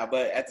true. Now,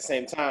 but at the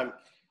same time,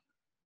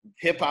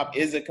 hip hop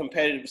is a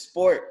competitive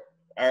sport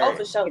or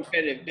for sure.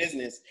 Competitive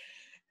business.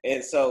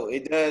 And so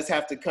it does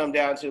have to come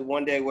down to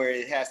one day where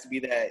it has to be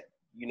that,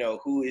 you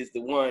know, who is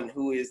the one,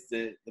 who is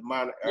the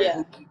monarch, or who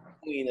is the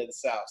Queen of the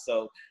South.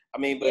 So, I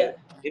mean, but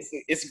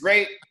it's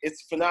great.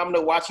 It's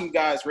phenomenal watching you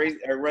guys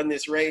run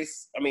this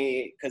race. I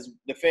mean, because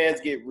the fans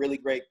get really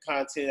great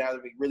content out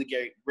of it, really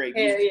great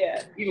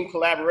music. Even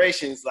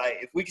collaborations. Like,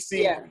 if we can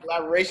see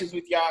collaborations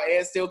with y'all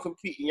and still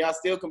compete, and y'all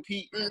still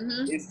compete,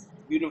 it's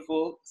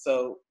beautiful.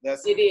 So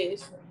that's it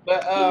is.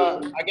 But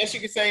I guess you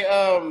could say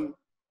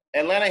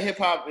Atlanta hip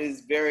hop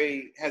has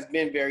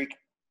been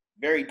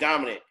very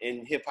dominant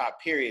in hip hop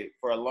period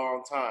for a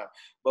long time.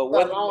 But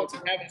one thing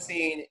that we haven't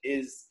seen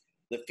is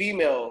the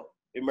female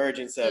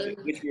emergence of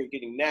it, which we're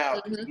getting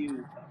now.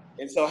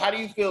 And so how do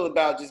you feel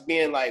about just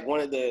being like one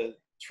of the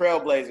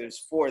trailblazers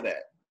for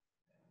that?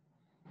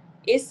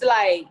 It's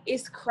like,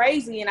 it's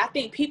crazy. And I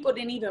think people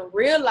didn't even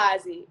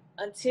realize it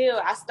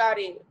until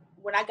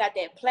when I got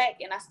that plaque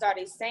and I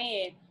started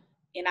saying,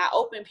 and I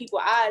opened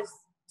people's eyes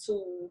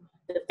to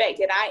the fact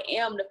that I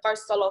am the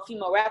first solo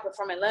female rapper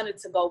from Atlanta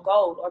to go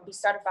gold or be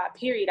certified,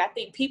 period. I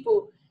think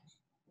people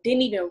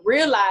didn't even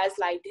realize,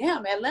 like,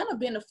 damn, Atlanta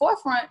been the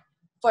forefront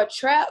for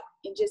trap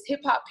and just hip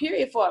hop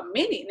period for a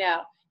minute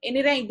now. And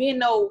it ain't been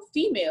no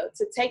female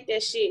to take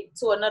that shit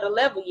to another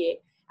level yet.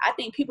 I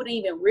think people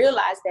didn't even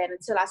realize that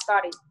until I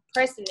started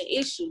pressing the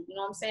issue, you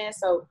know what I'm saying?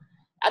 So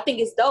I think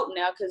it's dope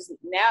now because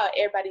now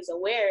everybody's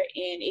aware and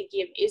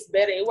it's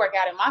better. It worked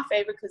out in my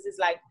favor because it's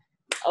like,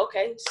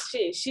 okay,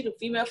 shit, she the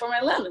female from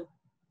Atlanta.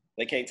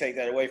 They can't take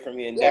that away from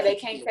you. And they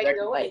can't take it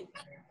away.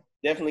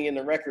 Definitely in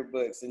the record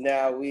books. And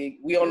now we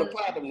on the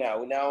platinum now.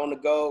 We're now on the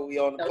gold. We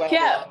on the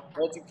platinum.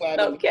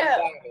 Multi-platinum. We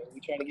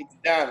trying to get the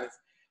diamonds.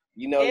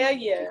 You know,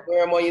 you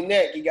wear them on your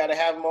neck. You got to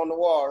have them on the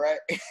wall, right?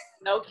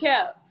 No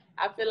cap.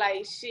 I feel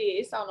like, shit,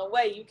 it's on the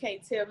way. You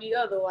can't tell me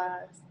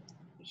otherwise.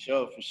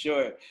 For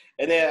sure.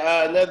 And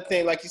then another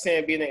thing, like you're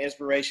saying, being an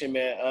inspiration,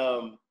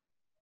 man,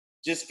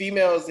 just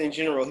females in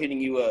general hitting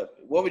you up.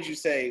 What would you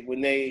say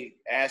when they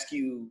ask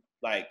you,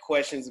 like,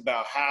 questions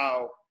about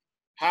how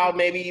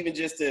maybe even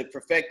just to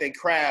perfect their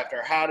craft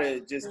or how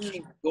to just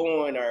keep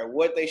going or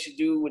what they should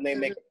do when they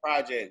make a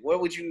project? What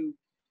would you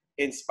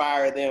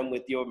inspire them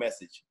with your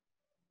message?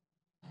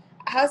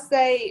 I'll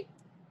say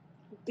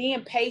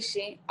being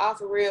patient. Off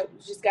the real, you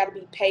just got to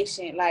be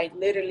patient. Like,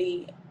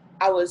 literally,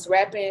 I was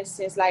rapping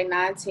since like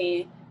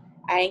 9-10.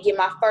 I didn't get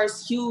my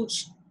first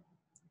huge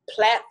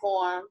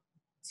platform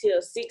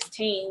till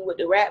 16 with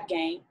the rap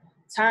game.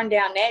 Turned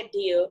down that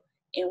deal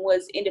and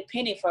was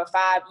independent for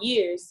 5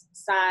 years.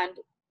 Signed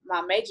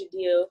my major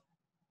deal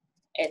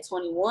at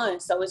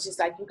 21. So it's just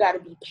like, you got to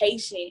be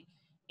patient.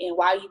 And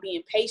while you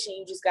being patient,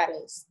 you just got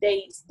to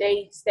stay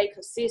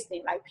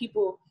consistent. Like,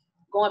 people,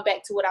 going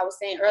back to what I was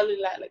saying earlier,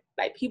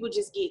 like people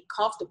just get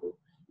comfortable.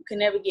 You can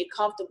never get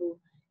comfortable.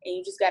 And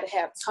you just got to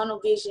have tunnel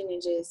vision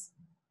and just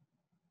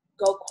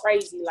go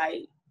crazy.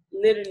 Like,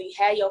 literally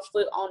have your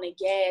foot on the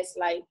gas.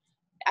 Like,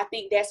 I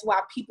think that's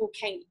why people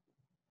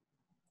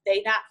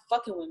they not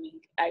fucking with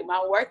me. Like,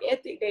 my work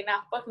ethic, they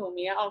not fucking with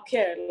me. I don't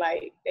care.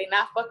 Like, they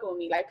not fucking with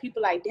me. Like,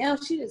 people like, damn,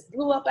 she just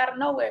blew up out of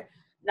nowhere.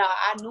 No,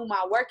 I knew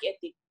my work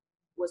ethic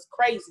was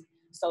crazy.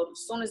 So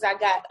as soon as I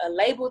got a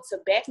label to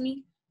back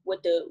me,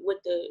 with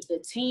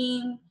the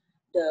team,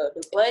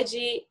 the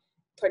budget,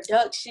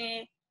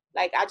 production.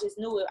 Like I just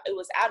knew it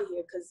was out of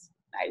here, because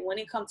like when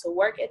it comes to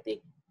work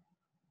ethic,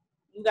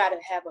 you gotta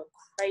have a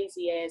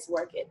crazy ass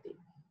work ethic,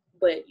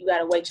 but you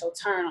gotta wait your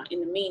turn in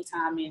the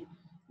meantime and,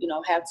 you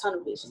know, have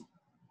tunnel vision.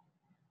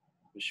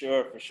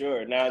 For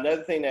sure. Now,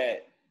 another thing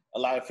that a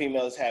lot of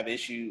females have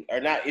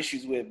not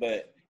issues with,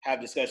 but have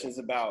discussions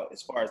about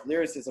as far as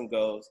lyricism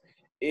goes,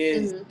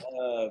 is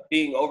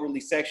being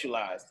overly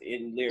sexualized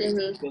in lyrics.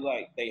 I feel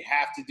like they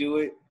have to do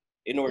it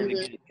in order to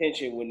get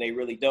attention when they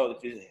really don't.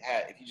 If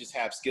you just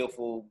have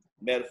skillful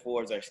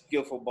metaphors or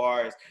skillful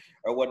bars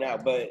or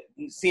whatnot, but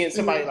seeing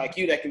somebody like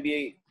you that can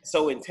be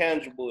so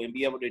intangible and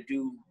be able to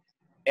do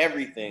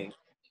everything,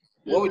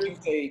 what would you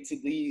say to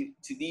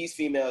these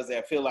females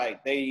that feel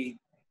like they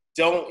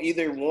don't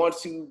either want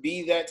to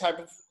be that type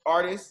of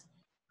artist,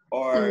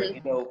 or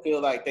you know, feel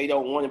like they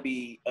don't want to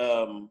be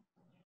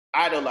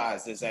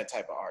idolized as that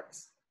type of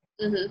artist?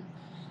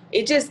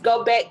 It just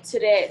go back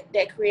to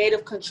that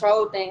creative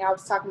control thing I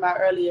was talking about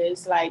earlier.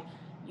 It's like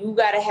you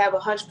gotta have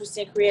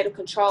 100% creative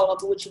control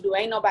over what you do.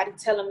 Ain't nobody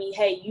telling me,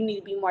 hey, you need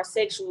to be more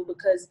sexual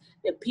because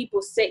the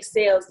people's sex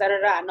sells,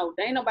 No,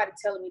 there ain't nobody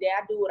telling me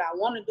that. I do what I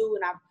want to do,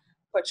 and I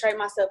portray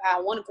myself how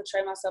I want to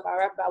portray myself. I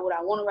rap about what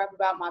I want to rap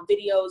about. My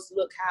videos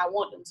look how I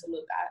want them to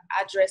look.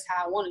 I dress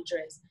how I want to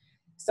dress.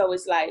 So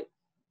it's like,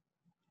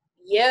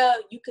 yeah,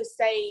 you could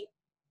say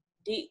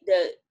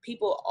the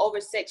people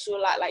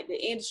over-sexualize, like the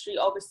industry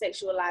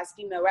over-sexualize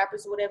female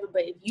rappers or whatever,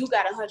 but if you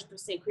got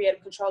 100%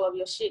 creative control over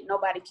your shit,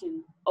 nobody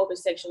can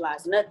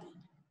over-sexualize nothing.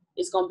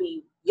 It's going to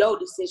be your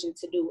decision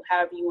to do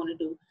however you want to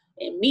do.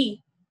 And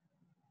me,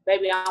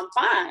 baby, I'm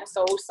fine.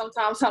 So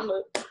sometimes I'm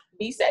going to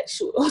be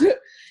sexual.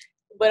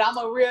 But I'm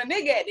a real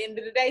nigga at the end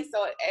of the day,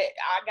 so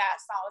I got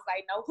songs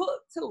like No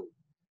Hook too,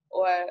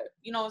 or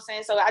you know what I'm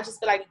saying. So I just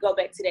feel like you go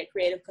back to that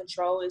creative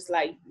control. It's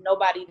like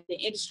nobody, the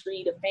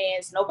industry, the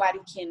fans, nobody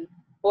can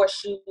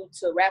force you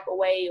to rap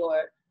away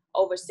or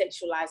over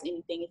sexualize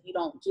anything if you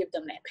don't give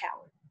them that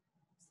power.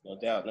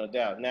 No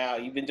doubt. Now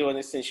you've been doing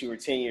this since you were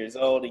 10 years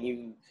old, and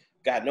you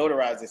got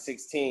notarized at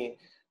 16.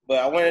 But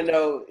I want to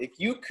know if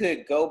you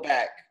could go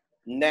back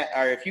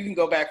or if you can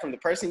go back from the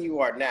person you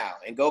are now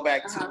and go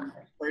back to the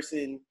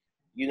person,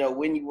 you know,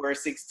 when you were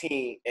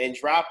 16, and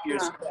drop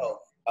yourself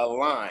a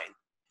line,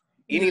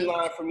 any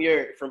line from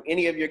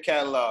any of your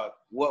catalog,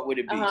 what would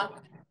it be?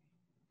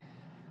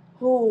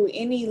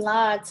 Any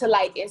line to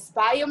like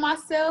inspire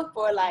myself,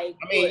 or like?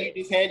 I mean, you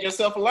just hand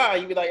yourself a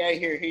line. You be like, hey,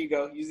 here you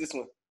go, use this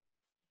one.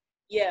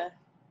 Yeah.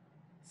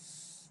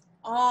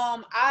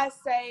 I'd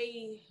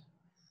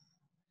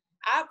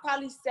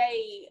probably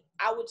say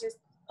I would just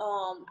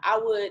I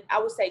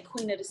would say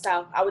Queen of the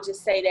South. I would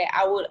just say that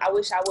I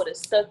wish I would have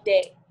stuck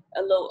that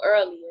a little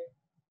earlier.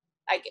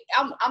 Like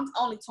I'm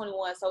only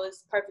 21, so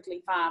it's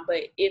perfectly fine.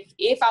 But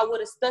if I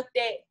would have stuck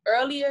that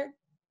earlier,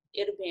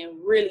 it'd have been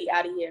really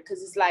out of here.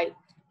 Cause it's like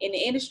in the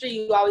industry,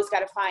 you always got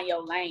to find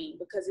your lane,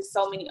 because it's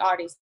so many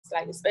artists.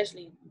 Like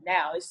especially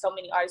now, it's so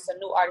many artists,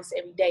 new artists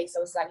every day.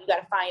 So it's like you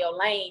got to find your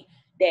lane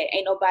that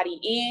ain't nobody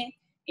in,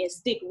 and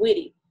stick with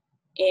it.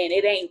 And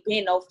it ain't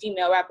been no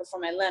female rapper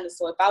from Atlanta.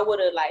 So if I would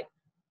have like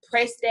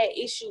pressed that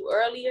issue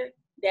earlier,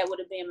 that would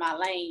have been my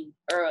lane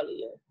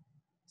earlier.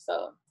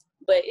 So,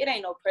 but it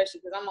ain't no pressure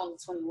because I'm only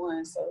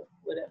 21, so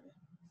whatever.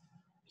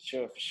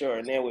 For sure.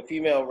 And then with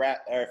female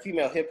rap or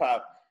female hip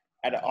hop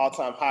at an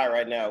all-time high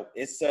right now,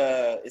 it's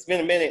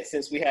been a minute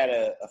since we had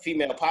a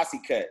female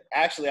posse cut.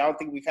 Actually, I don't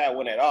think we've had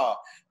one at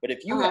all. But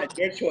if you had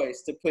your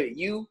choice to put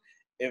you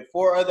and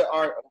four other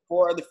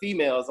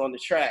females on the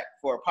track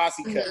for a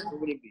posse cut, what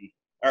would it be?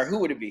 Or who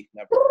would it be?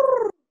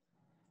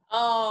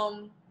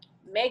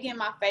 Megan,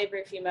 my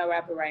favorite female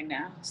rapper right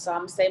now. So I'm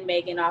gonna say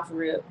Megan off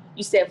rip.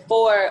 You said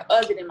four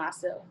other than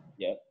myself.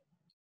 Yep.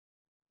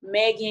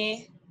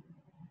 Megan,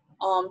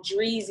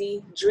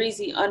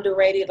 Dreezy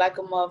underrated like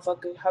a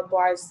motherfucker. Her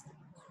bars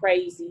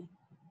crazy.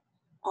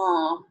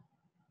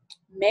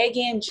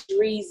 Megan,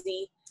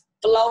 Dreezy,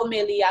 Flo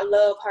Millie. I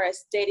love her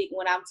aesthetic.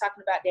 When I'm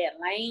talking about that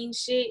lane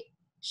shit,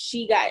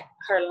 she got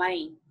her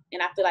lane.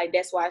 And I feel like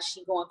that's why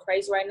she going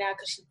crazy right now,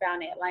 because she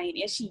found that lane.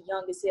 And she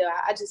young as hell.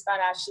 I just found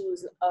out she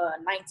was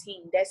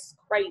 19. That's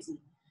crazy.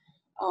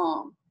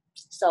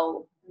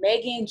 So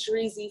Megan,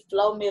 Dreezy,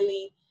 Flo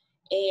Millie,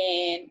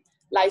 and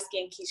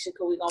light-skinned Keisha,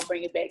 because we're going to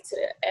bring it back to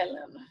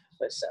Atlanta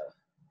for sure.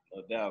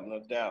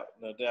 No doubt.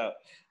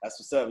 That's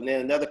what's up. And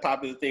then another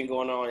popular thing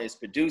going on is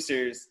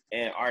producers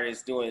and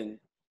artists doing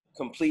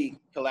complete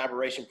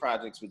collaboration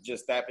projects with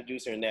just that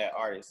producer and that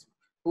artist.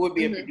 Who would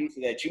be a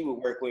producer that you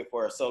would work with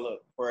for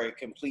a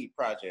complete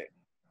project?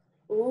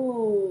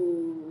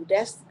 Ooh,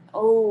 that's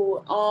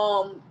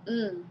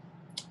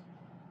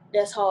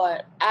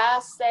hard.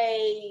 I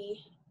say,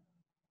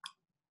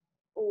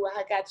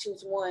 I gotta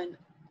choose one.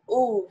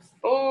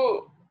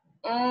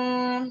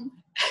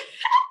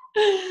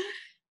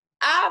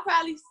 I'll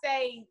probably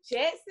say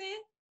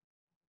Jetson,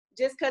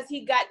 just because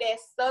he got that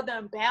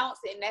southern bounce,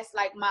 and that's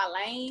like my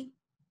lane.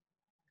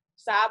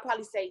 So I'll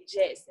probably say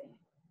Jetson.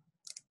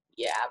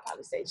 Yeah, I'd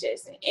probably say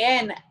Justin.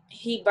 And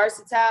he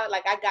versatile.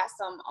 Like I got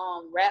some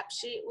rap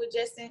shit with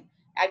Justin.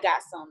 I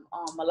got some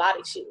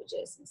melodic shit with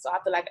Justin. So I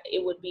feel like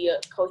it would be a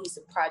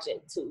cohesive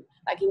project too.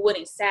 Like it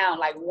wouldn't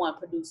sound like one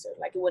producer.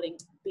 Like it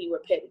wouldn't be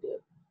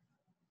repetitive.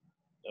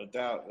 No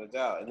doubt, no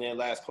doubt. And then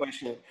last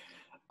question.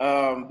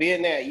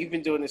 Being that you've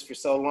been doing this for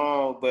so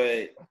long, but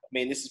I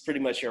mean, this is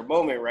pretty much your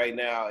moment right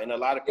now. And a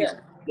lot of people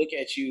look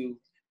at you,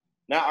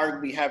 not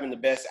arguably having the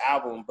best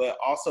album, but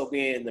also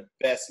being the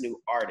best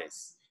new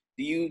artist.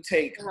 Do you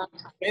take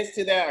offense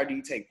to that, or do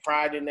you take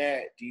pride in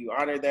that? Do you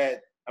honor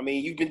that? I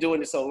mean, you've been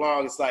doing it so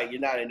long, it's like you're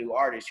not a new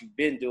artist. You've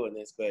been doing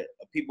this, but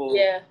people,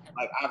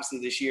 like obviously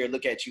this year,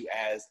 look at you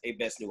as a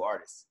best new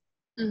artist.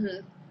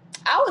 Mm-hmm.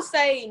 I would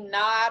say, nah,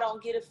 I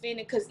don't get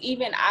offended, because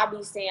even I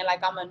be saying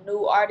like I'm a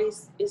new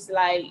artist. It's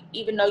like,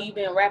 even though you've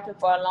been rapping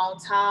for a long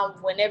time,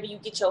 whenever you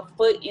get your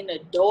foot in the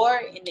door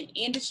in the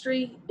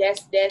industry,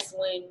 that's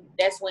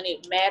when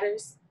it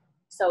matters.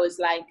 So it's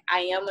like I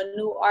am a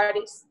new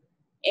artist,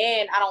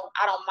 and I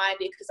don't mind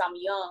it because I'm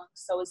young.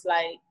 So it's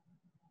like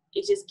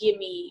it just give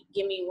me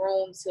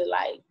room to,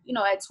 like, you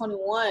know, at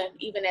 21,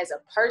 even as a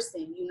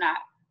person, you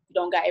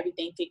don't got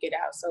everything figured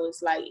out. So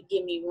it's like it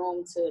give me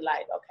room to,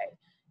 like, okay,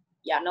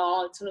 y'all know I'm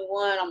only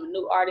 21, I'm a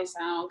new artist,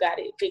 I don't got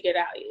it figured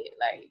out yet.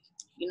 Like,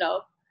 you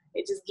know,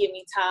 it just give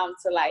me time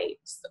to, like,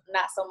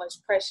 not so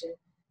much pressure.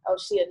 Oh,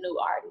 she a new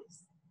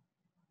artist.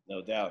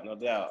 No doubt, no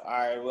doubt. All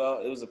right, well,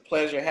 it was a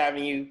pleasure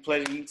having you.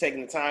 Pleasure you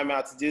taking the time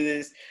out to do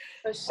this.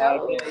 For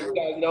sure. You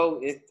guys know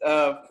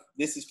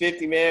this is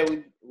 50,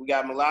 man. We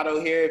got Mulatto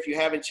here. If you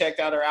haven't checked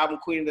out our album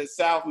Queen of the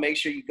South, make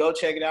sure you go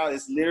check it out.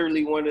 It's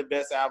literally one of the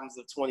best albums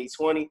of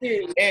 2020.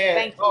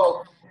 And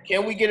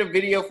can we get a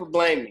video for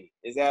Blame Me?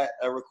 Is that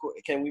a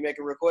can we make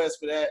a request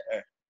for that?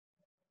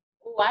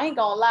 Oh, I ain't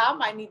gonna lie, I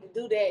might need to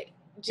do that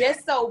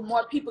just so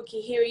more people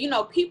can hear it. You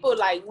know, people,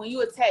 like, when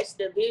you attach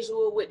the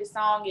visual with the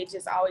song, it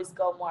just always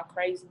go more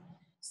crazy.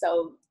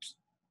 So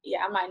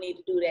yeah, I might need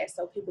to do that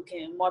so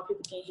more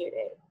people can hear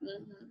that.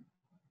 Mm-hmm.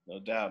 No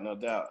doubt, no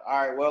doubt.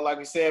 All right, well, like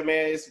we said,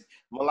 man, it's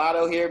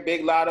Mulatto here,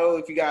 Big Latto.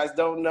 If you guys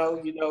don't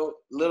know, you know,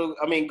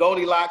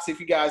 Goldilocks, if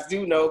you guys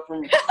do know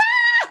from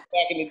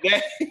back in the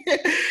day.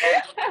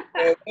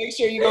 Make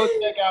sure you go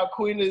check out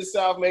Queen of the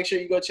South. Make sure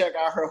you go check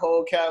out her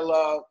whole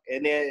catalog.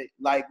 And then,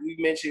 like we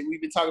mentioned,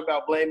 we've been talking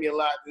about Blame Me a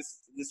lot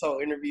this whole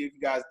interview. If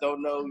you guys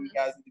don't know, you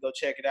guys need to go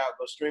check it out.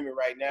 Go stream it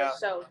right now.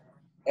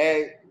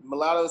 Hey,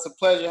 Mulatto, it's a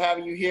pleasure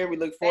having you here. We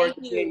look forward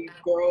to seeing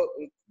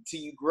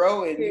you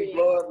grow and you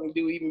blow up and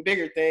do even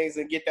bigger things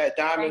and get that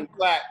diamond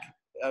plaque.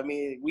 I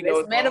mean, we know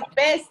it's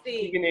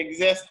manifesting in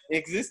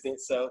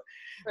existence. So,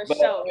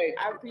 sure. Hey,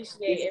 I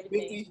appreciate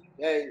everything. 50,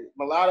 hey,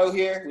 Mulatto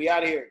here. We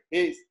out of here.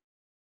 Peace.